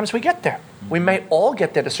 sometimes we get there. We may all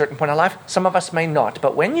get there at a certain point in life. Some of us may not.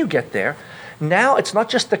 But when you get there, now it's not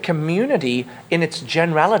just the community in its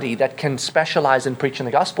generality that can specialize in preaching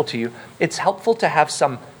the gospel to you. It's helpful to have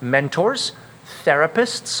some mentors,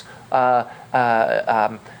 therapists,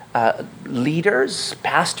 leaders,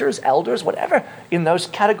 pastors, elders, whatever, in those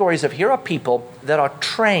categories of here are people that are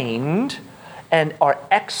trained and are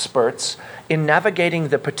experts in navigating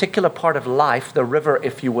the particular part of life, the river,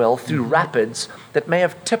 if you will, through rapids that may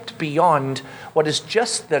have tipped beyond what is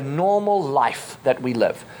just the normal life that we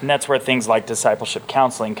live. And that's where things like discipleship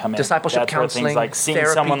counseling come in. Discipleship that's counseling, where things like seeing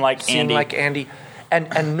therapy, someone like seeing Andy. like Andy, and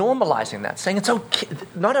normalizing that, saying it's okay,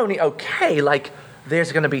 not only okay, like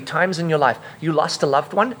there's going to be times in your life you lost a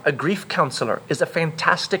loved one. A grief counselor is a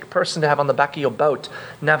fantastic person to have on the back of your boat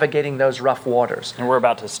navigating those rough waters. And we're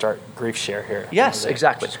about to start Grief Share here. Yes,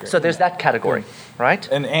 exactly. So there's that category, right?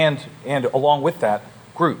 And along with that,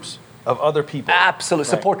 groups of other people. Absolutely.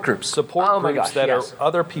 Support groups. Support groups that are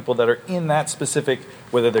other people that are in that specific,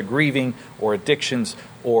 whether they're grieving or addictions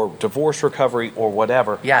or divorce recovery or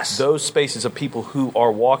whatever. Yes. Those spaces of people who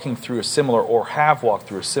are walking through a similar or have walked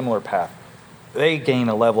through a similar path. They gain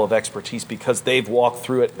a level of expertise because they've walked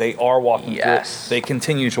through it. They are walking through it. They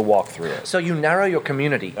continue to walk through it. So you narrow your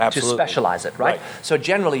community to specialize it, right? So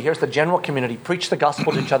generally, here's the general community. Preach the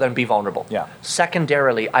gospel to each other and be vulnerable. Yeah.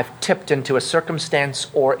 Secondarily, I've tipped into a circumstance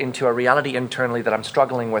or into a reality internally that I'm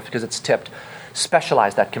struggling with because it's tipped.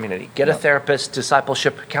 Specialize that community. Get a therapist,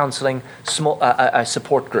 discipleship, counseling,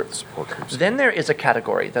 support groups. Then there is a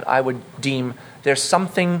category that I would deem there's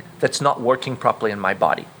something that's not working properly in my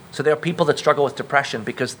body. So there are people that struggle with depression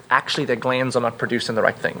because actually their glands are not producing the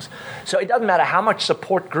right things. So it doesn't matter how much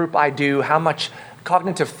support group I do, how much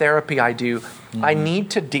cognitive therapy I do, I need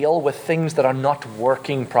to deal with things that are not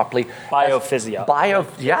working properly.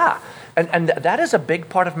 Biophysiology. And that is a big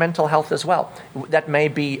part of mental health as well. That may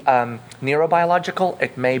be neurobiological,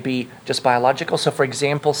 it may be just biological. So for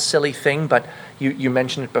example, silly thing, but you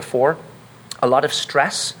mentioned it before, a lot of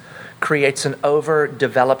stress creates an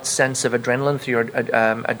overdeveloped sense of adrenaline through your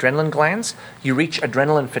adrenaline glands. You reach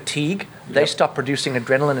adrenaline fatigue. They stop producing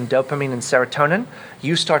adrenaline and dopamine and serotonin.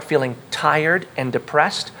 You start feeling tired and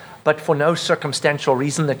depressed. but for no circumstantial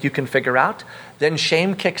reason that you can figure out, then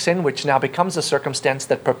shame kicks in, which now becomes a circumstance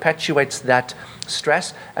that perpetuates that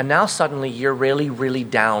stress, and now suddenly you're really, really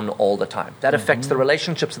down all the time. That affects the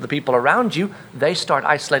relationships of the people around you. They start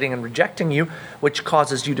isolating and rejecting you, which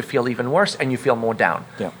causes you to feel even worse, and you feel more down.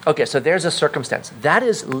 Yeah. Okay, so there's a circumstance. That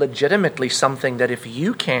is legitimately something that if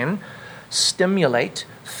you can stimulate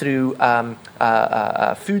through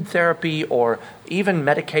food therapy or even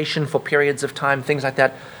medication for periods of time, things like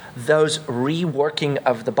that, those reworking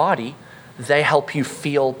of the body, they help you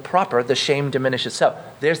feel proper. The shame diminishes. So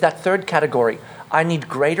there's that third category. I need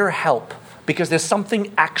greater help because there's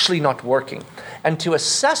something actually not working. And to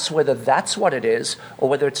assess whether that's what it is or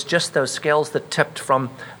whether it's just those scales that tipped from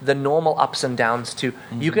the normal ups and downs to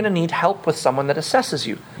you're going to need help with someone that assesses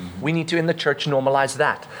you. We need to, in the church, normalize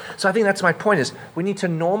that. So I think that's my point is we need to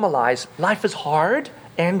normalize life is hard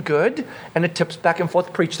and good, and it tips back and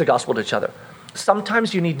forth, preach the gospel to each other.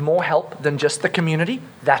 Sometimes you need more help than just the community.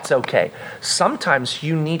 That's okay. Sometimes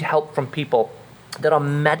you need help from people that are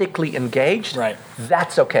medically engaged. Right.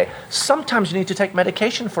 That's okay. Sometimes you need to take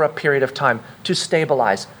medication for a period of time to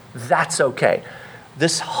stabilize. That's okay.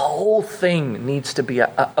 This whole thing needs to be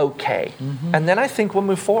okay. And then I think we'll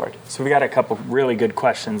move forward. So we got a couple really good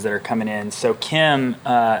questions that are coming in. So Kim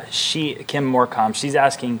Morecom, she's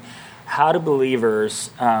asking, how do believers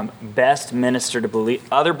best minister to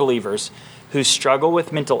other believers who struggle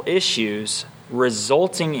with mental issues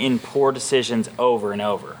resulting in poor decisions over and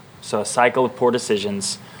over? So a cycle of poor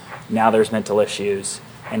decisions, now there's mental issues,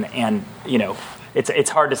 and you know, it's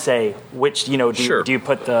hard to say which, you know, do you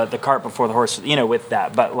put the cart before the horse, you know, with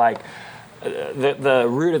that. But like the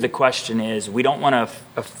root of the question is we don't want to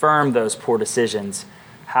affirm those poor decisions.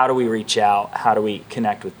 How do we reach out? How do we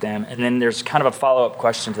connect with them? And then there's kind of a follow-up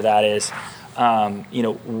question to that is, you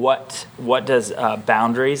know, what does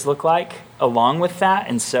boundaries look like along with that?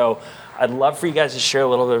 And so I'd love for you guys to share a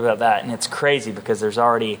little bit about that. And it's crazy because there's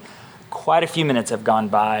already quite a few minutes have gone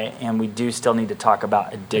by, and we do still need to talk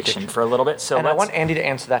about addiction for a little bit. So I want Andy to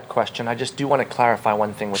answer that question. I just do want to clarify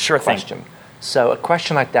one thing with the question. So a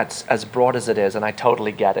question like that's as broad as it is, and I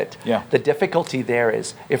totally get it. Yeah. The difficulty there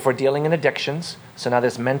is if we're dealing in addictions, so now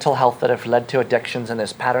there's mental health that have led to addictions, and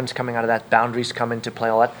there's patterns coming out of that, boundaries come into play,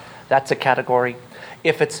 all that. That's a category.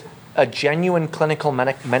 If it's a genuine clinical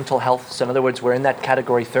mental health, so in other words, we're in that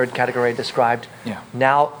category, third category I described. Yeah.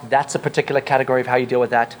 Now that's a particular category of how you deal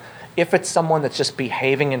with that. If it's someone that's just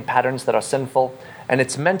behaving in patterns that are sinful, and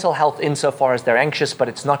it's mental health insofar as they're anxious, but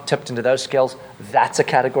it's not tipped into those scales, that's a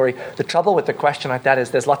category. The trouble with the question like that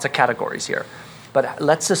is there's lots of categories here. But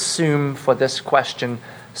let's assume for this question,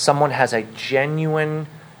 someone has a genuine,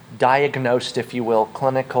 diagnosed, if you will,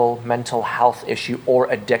 clinical mental health issue or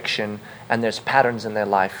addiction, and there's patterns in their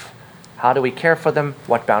life. How do we care for them?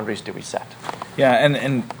 What boundaries do we set? Yeah,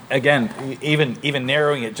 and again, even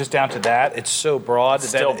narrowing it just down to that, it's so broad. It's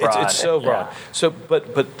still broad. It's so broad. Yeah. So,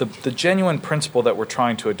 but the genuine principle that we're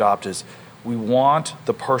trying to adopt is we want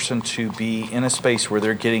the person to be in a space where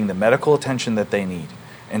they're getting the medical attention that they need.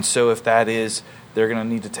 And so if that is they're going to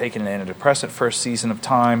need to take an antidepressant for a season of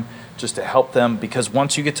time just to help them, because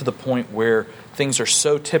once you get to the point where things are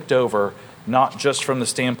so tipped over, not just from the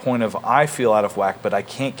standpoint of I feel out of whack, but I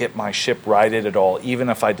can't get my ship righted at all, even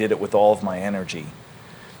if I did it with all of my energy.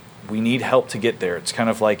 We need help to get there. It's kind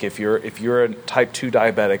of like if you're a type 2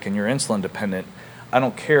 diabetic and you're insulin dependent, I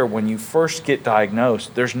don't care. When you first get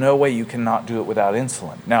diagnosed, there's no way you cannot do it without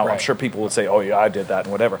insulin. Now, right. I'm sure people would say, oh, yeah, I did that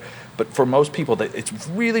and whatever. But for most people, it's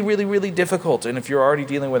really, really, really difficult. And if you're already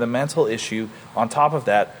dealing with a mental issue on top of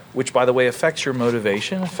that, which, by the way, affects your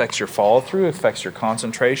motivation, affects your follow-through, affects your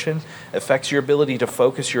concentration, affects your ability to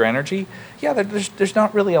focus your energy, yeah, there's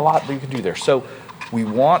not really a lot that you can do there. So we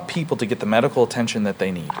want people to get the medical attention that they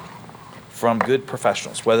need from good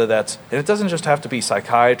professionals, whether that's, and it doesn't just have to be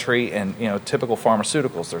psychiatry and typical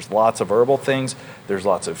pharmaceuticals. There's lots of herbal things. There's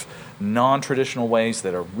lots of non-traditional ways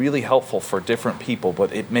that are really helpful for different people,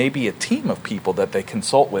 but it may be a team of people that they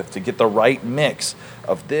consult with to get the right mix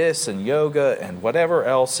of this and yoga and whatever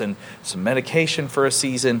else and some medication for a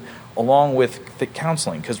season along with the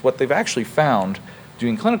counseling. Because what they've actually found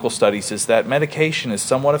doing clinical studies is that medication is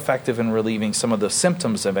somewhat effective in relieving some of the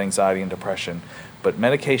symptoms of anxiety and depression, but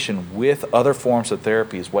medication with other forms of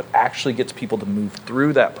therapy is what actually gets people to move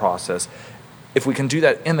through that process. If we can do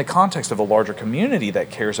that in the context of a larger community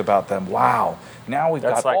that cares about them, wow, now we've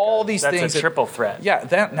got all these things. That's a triple threat.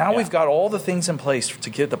 Yeah, we've got all the things in place to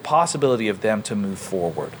get the possibility of them to move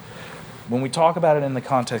forward. When we talk about it in the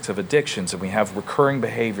context of addictions and we have recurring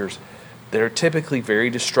behaviors that are typically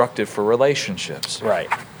very destructive for relationships. Right.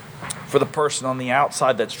 For the person on the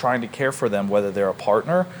outside that's trying to care for them, whether they're a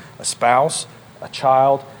partner, a spouse, a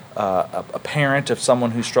child, a parent of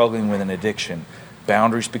someone who's struggling with an addiction,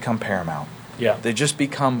 boundaries become paramount. Yeah. They just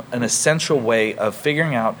become an essential way of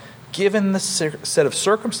figuring out, given the set of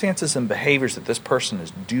circumstances and behaviors that this person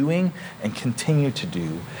is doing and continue to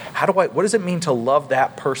do, what does it mean to love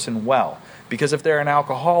that person well? Because if they're an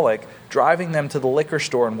alcoholic, driving them to the liquor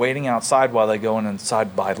store and waiting outside while they go inside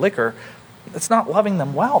and buy liquor, it's not loving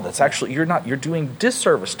them well. That's actually, you're doing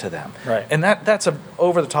disservice to them. Right. And that's a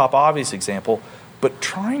over-the-top obvious example, but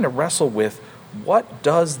trying to wrestle with what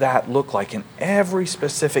does that look like in every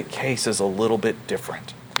specific case is a little bit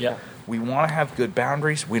different. Yeah. We want to have good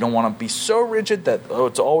boundaries. We don't want to be so rigid that,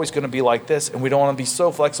 it's always going to be like this, and we don't want to be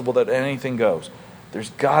so flexible that anything goes. There's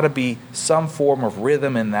got to be some form of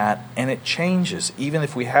rhythm in that, and it changes. Even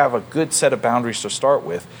if we have a good set of boundaries to start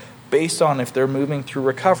with, based on if they're moving through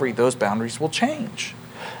recovery, those boundaries will change.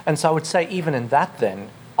 And so I would say even in that then,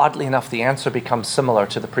 oddly enough, the answer becomes similar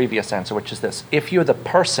to the previous answer, which is this. If you're the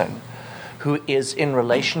person who is in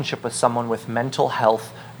relationship with someone with mental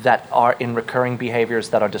health that are in recurring behaviors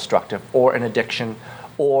that are destructive or an addiction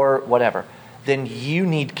or whatever, then you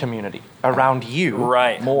need community around you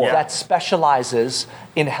that specializes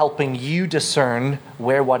in helping you discern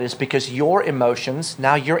where what is, because your emotions,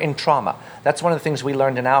 now you're in trauma. That's one of the things we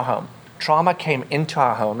learned in our home. Trauma came into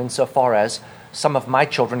our home insofar as some of my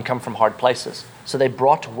children come from hard places. So they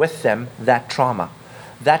brought with them that trauma.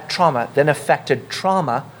 That trauma then affected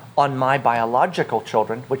trauma on my biological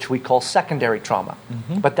children, which we call secondary trauma.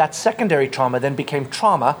 Mm-hmm. But that secondary trauma then became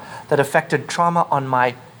trauma that affected trauma on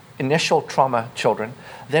my initial trauma children.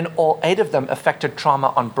 Then all 8 of them affected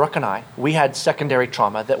trauma on Brooke and I. We had secondary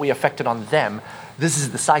trauma that we affected on them. This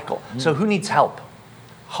is the cycle. Mm-hmm. So who needs help?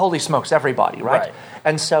 Holy smokes, everybody, right?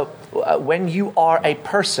 And so when you are a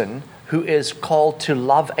person who is called to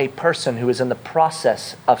love a person who is in the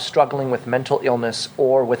process of struggling with mental illness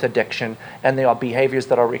or with addiction, and there are behaviors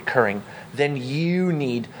that are recurring, then you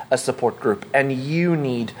need a support group, and you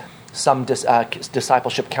need some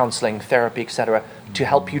discipleship, counseling, therapy, etc., to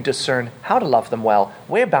help you discern how to love them well,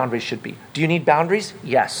 where boundaries should be. Do you need boundaries?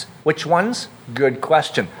 Yes. Which ones? Good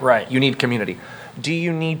question. Right. You need community. Do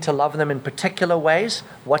you need to love them in particular ways?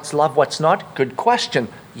 What's love, what's not? Good question.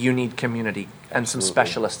 You need community and some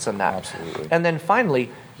specialists in that. Absolutely. And then finally,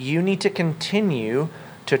 you need to continue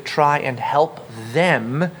to try and help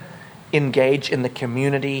them engage in the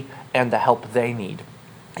community and the help they need,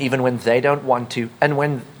 even when they don't want to. And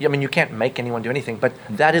when, you can't make anyone do anything, but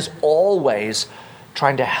that is always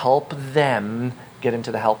trying to help them get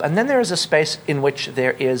into the help. And then there is a space in which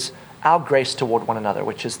there is our grace toward one another,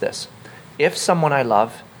 which is this. If someone I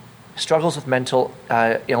love struggles with mental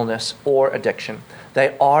illness or addiction,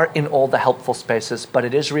 they are in all the helpful spaces, but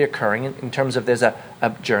it is reoccurring in terms of there's a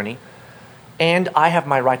journey, and I have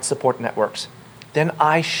my right support networks, then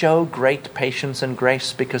I show great patience and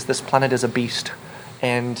grace, because this planet is a beast,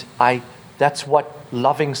 and that's what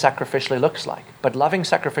loving sacrificially looks like. But loving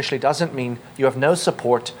sacrificially doesn't mean you have no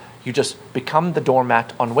support, you just become the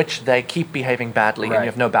doormat on which they keep behaving badly, and you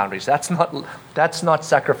have no boundaries. That's not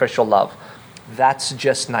sacrificial love. That's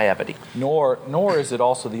just naivety. Nor is it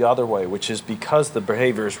also the other way, which is because the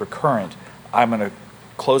behavior is recurrent, I'm going to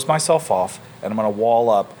close myself off and I'm going to wall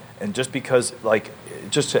up. And just because,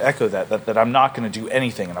 just to echo that I'm not going to do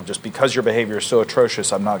anything, and because your behavior is so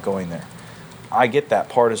atrocious, I'm not going there. I get that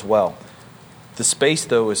part as well. The space,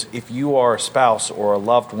 though, is if you are a spouse or a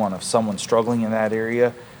loved one of someone struggling in that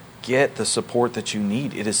area, get the support that you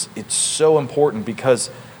need. It's so important, because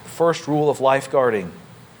first rule of lifeguarding,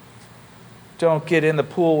 don't get in the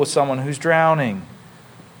pool with someone who's drowning.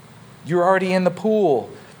 You're already in the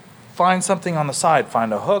pool. Find something on the side.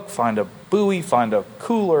 Find a hook, find a buoy, find a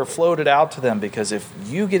cooler, float it out to them, because if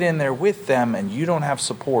you get in there with them and you don't have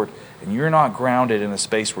support and you're not grounded in a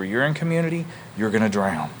space where you're in community, you're going to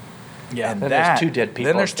drown. Yeah, and there's 2 dead people.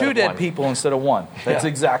 Then there's 2 dead people instead of 1. That's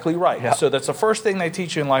exactly right. Yeah. So that's the first thing they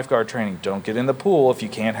teach you in lifeguard training. Don't get in the pool if you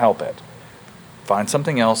can't help it. Find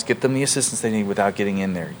something else, get them the assistance they need without getting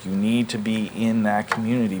in there. You need to be in that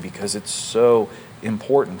community, because it's so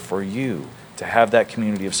important for you to have that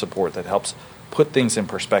community of support that helps put things in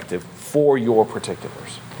perspective for your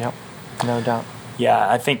particulars. Yep, no doubt. Yeah,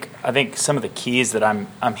 I think some of the keys that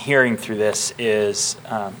I'm hearing through this is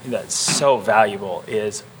that's so valuable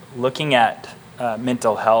is looking at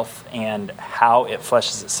mental health and how it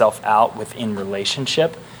fleshes itself out within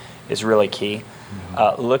relationship is really key.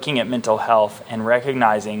 Looking at mental health and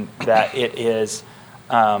recognizing that it is,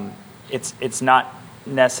 it's not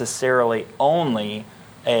necessarily only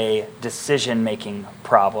a decision-making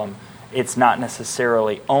problem. It's not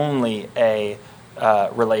necessarily only a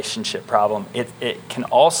relationship problem. It can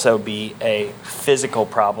also be a physical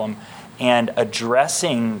problem, and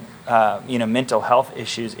addressing mental health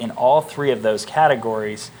issues in all three of those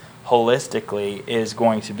categories holistically is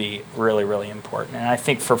going to be really, really important. And I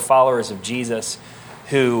think for followers of Jesus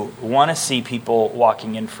who want to see people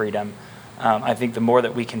walking in freedom, I think the more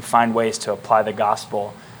that we can find ways to apply the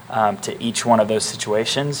gospel to each one of those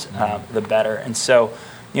situations, the better. And so,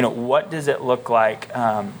 what does it look like,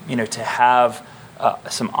 to have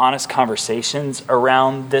some honest conversations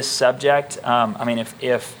around this subject?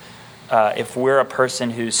 If we're a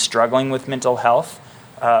person who's struggling with mental health,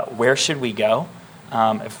 where should we go?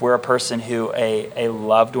 If we're a person who a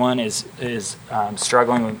loved one is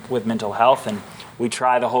struggling with mental health, and we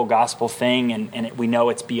try the whole gospel thing, and we know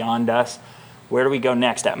it's beyond us, where do we go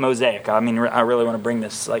next? At Mosaic, I really want to bring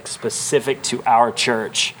this specific to our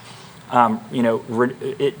church.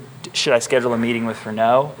 Should I schedule a meeting with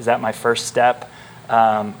Renault? Is that my first step?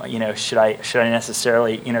 Should I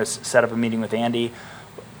necessarily set up a meeting with Andy?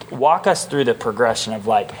 Walk us through the progression of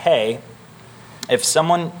hey, if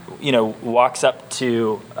someone walks up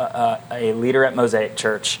to a leader at Mosaic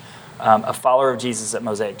Church, a follower of Jesus at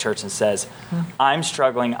Mosaic Church, and says, "I'm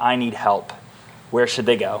struggling, I need help," where should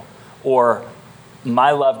they go? Or,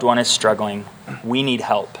 "My loved one is struggling, we need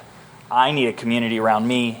help. I need a community around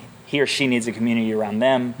me. He or she needs a community around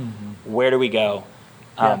them." Where do we go?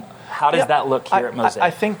 How does that look here at Mosaic? I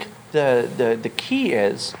think the key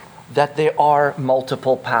is that there are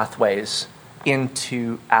multiple pathways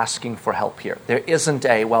into asking for help here. There isn't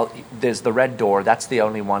there's the red door, that's the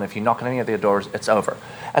only one. If you knock on any of the doors, it's over.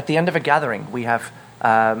 At the end of a gathering, we have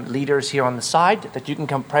leaders here on the side that you can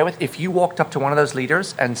come pray with. If you walked up to one of those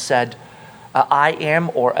leaders and said, "I am,"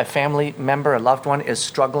 or a family member, a loved one is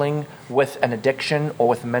struggling with an addiction or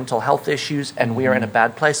with mental health issues, and we are in a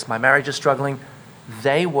bad place, my marriage is struggling,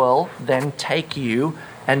 they will then take you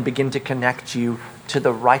and begin to connect you to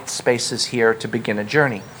the right spaces here to begin a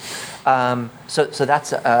journey. So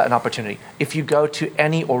that's an opportunity. If you go to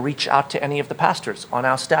any or reach out to any of the pastors on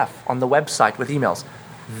our staff, on the website with emails,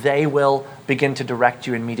 they will begin to direct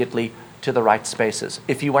you immediately to the right spaces.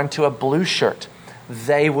 If you went to a Blue Shirt,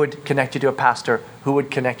 they would connect you to a pastor who would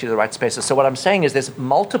connect you to the right spaces. So what I'm saying is there's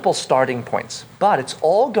multiple starting points, but it's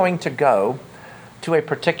all going to go to a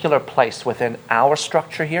particular place within our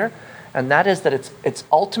structure here, and that is that it's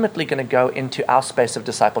ultimately going to go into our space of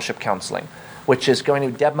discipleship counseling, which is going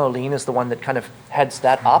to, Deb Moline is the one that kind of heads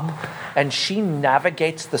that up, and she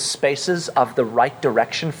navigates the spaces of the right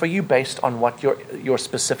direction for you based on what your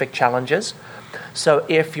specific challenge is. So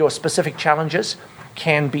if your specific challenges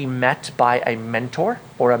can be met by a mentor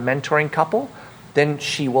or a mentoring couple, then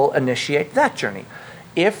she will initiate that journey.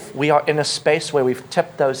 If we are in a space where we've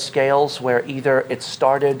tipped those scales, where either it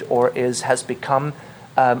started or has become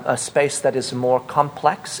a space that is more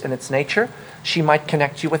complex in its nature, she might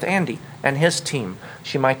connect you with Andy and his team.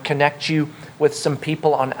 She might connect you with some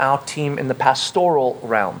people on our team in the pastoral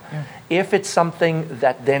realm. Yeah. If it's something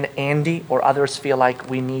that then Andy or others feel like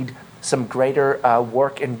we need some greater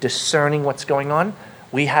work in discerning what's going on,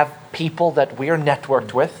 we have people that we are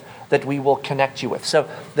networked with that we will connect you with. So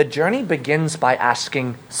the journey begins by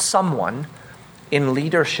asking someone in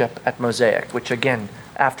leadership at Mosaic, which again,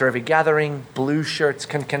 after every gathering, Blue Shirts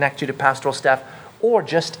can connect you to pastoral staff, or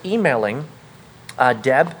just emailing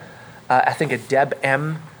Deb, I think at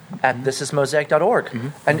debm@thisismosaic.org,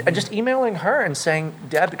 and just emailing her and saying,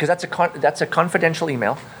 Deb, because that's a confidential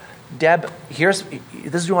email. Deb, this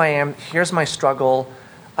is who I am. Here's my struggle.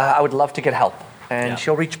 I would love to get help, and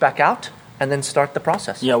she'll reach back out and then start the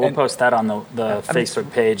process. Yeah, we'll post that on the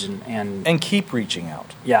Facebook page and keep reaching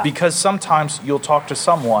out. Yeah, because sometimes you'll talk to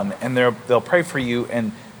someone and they'll pray for you,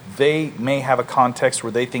 and they may have a context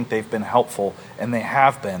where they think they've been helpful, and they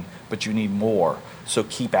have been, but you need more. So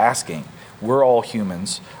keep asking. We're all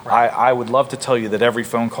humans. Right. I would love to tell you that every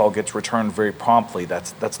phone call gets returned very promptly.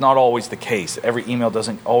 That's not always the case. Every email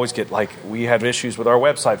doesn't always get, we had issues with our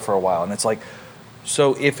website for a while, and it's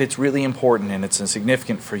so if it's really important and it's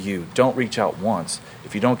significant for you, don't reach out once.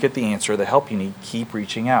 If you don't get the answer, the help you need, keep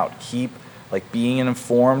reaching out. Keep being an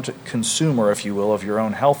informed consumer, if you will, of your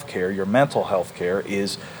own health care. Your mental health care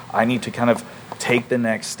is, I need to kind of take the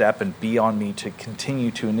next step and be on me to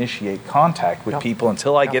continue to initiate contact with people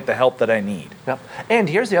until I get the help that I need. Yep. And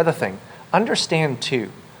here's the other thing. Understand,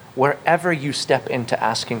 too, wherever you step into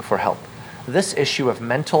asking for help, this issue of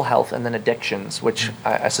mental health and then addictions, which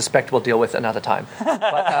I suspect we'll deal with another time,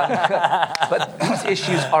 but these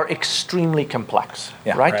issues are extremely complex,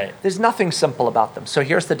 right? There's nothing simple about them. So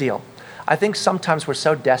here's the deal. I think sometimes we're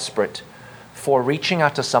so desperate for reaching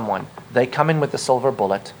out to someone. They come in with the silver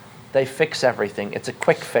bullet. They fix everything. It's a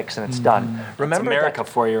quick fix and it's done. Remember America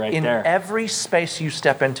for you right in there. Every space you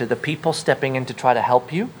step into, the people stepping in to try to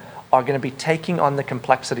help you are going to be taking on the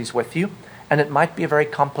complexities with you, and it might be a very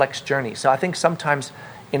complex journey. So I think sometimes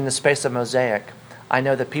in the space of Mosaic, I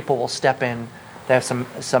know that people will step in. They have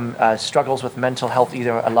some struggles with mental health,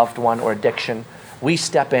 either a loved one or addiction. We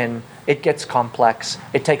step in. It gets complex.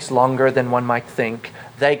 It takes longer than one might think.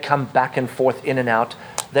 They come back and forth, in and out.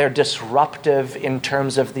 They're disruptive in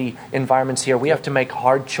terms of the environments here. We have to make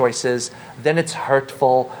hard choices. Then it's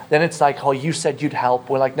hurtful. Then it's like, oh, you said you'd help.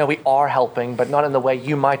 We're like, no, we are helping, but not in the way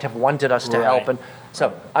you might have wanted us to help. And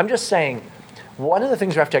so I'm just saying, one of the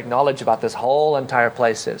things we have to acknowledge about this whole entire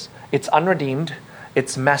place is it's unredeemed,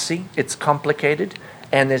 it's messy, it's complicated,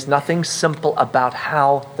 and there's nothing simple about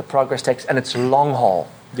how the progress takes, and it's long haul.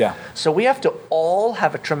 Yeah. So we have to all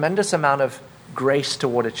have a tremendous amount of grace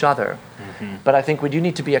toward each other. But I think we do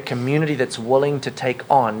need to be a community that's willing to take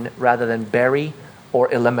on rather than bury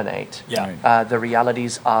or eliminate the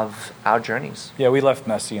realities of our journeys. Yeah, we left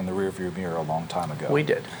messy in the rearview mirror a long time ago. We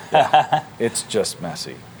did. Yeah. It's just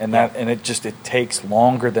messy. And it takes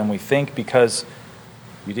longer than we think because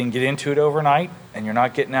you didn't get into it overnight and you're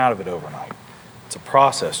not getting out of it overnight. It's a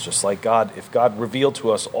process, just like God. If God revealed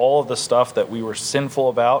to us all of the stuff that we were sinful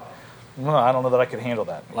about, well, I don't know that I could handle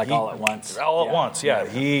that. All at once. All at once, yeah.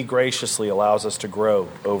 He graciously allows us to grow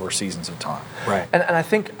over seasons of time. Right. And I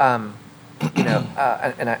think, and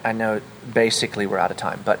I know basically we're out of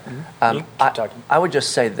time, but I would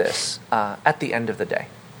just say this. At the end of the day,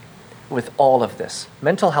 with all of this,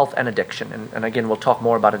 mental health and addiction, and again, we'll talk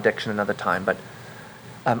more about addiction another time, but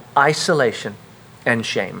isolation and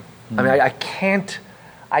shame. I mean,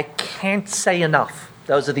 I can't say enough.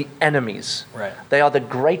 Those are the enemies. Right. They are the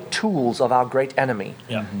great tools of our great enemy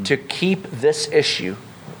to keep this issue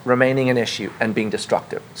remaining an issue and being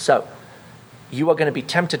destructive. So you are going to be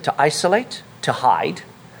tempted to isolate, to hide,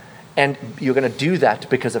 and you're going to do that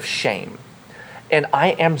because of shame. And I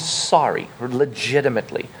am sorry,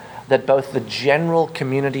 legitimately, that both the general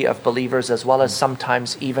community of believers as well as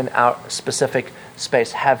sometimes even our specific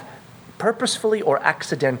space have purposefully or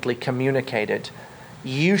accidentally communicated,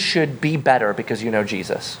 you should be better because you know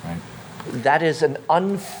Jesus. Right. That is an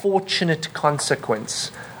unfortunate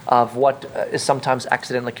consequence of what is sometimes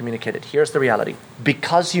accidentally communicated. Here's the reality.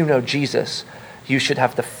 Because you know Jesus, you should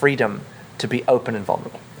have the freedom to be open and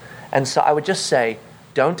vulnerable. And so I would just say,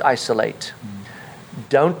 don't isolate.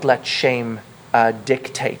 Don't let shame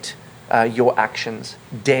dictate your actions.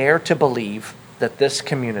 Dare to believe that this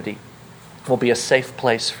community will be a safe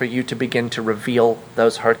place for you to begin to reveal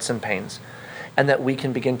those hurts and pains, and that we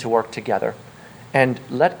can begin to work together. And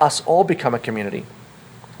let us all become a community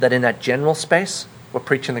that in that general space, we're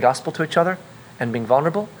preaching the gospel to each other and being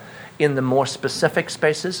vulnerable. In the more specific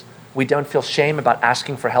spaces, we don't feel shame about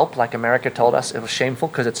asking for help like America told us it was shameful,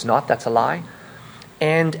 because it's not, that's a lie.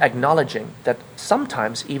 And acknowledging that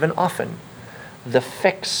sometimes, even often, the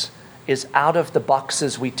fix is out of the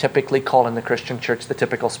boxes we typically call in the Christian church the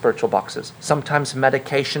typical spiritual boxes. Sometimes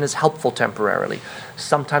medication is helpful temporarily.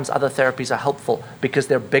 Sometimes other therapies are helpful because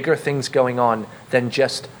there are bigger things going on than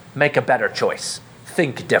just make a better choice.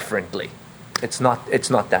 Think differently. It's not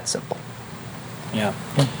that simple. Yeah.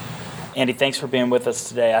 Andy, thanks for being with us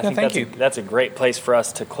today. I think that's a great place for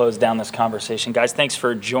us to close down this conversation. Guys, thanks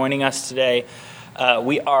for joining us today.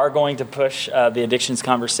 We are going to push the addictions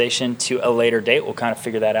conversation to a later date. We'll kind of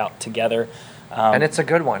figure that out together. And it's a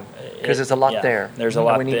good one because there's a lot there. There's a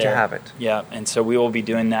lot we need to have it. Yeah, and so we will be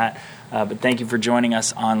doing that. But thank you for joining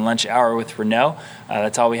us on Lunch Hour with Renault.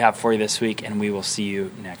 That's all we have for you this week, and we will see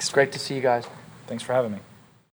you next week. Great to see you guys. Thanks for having me.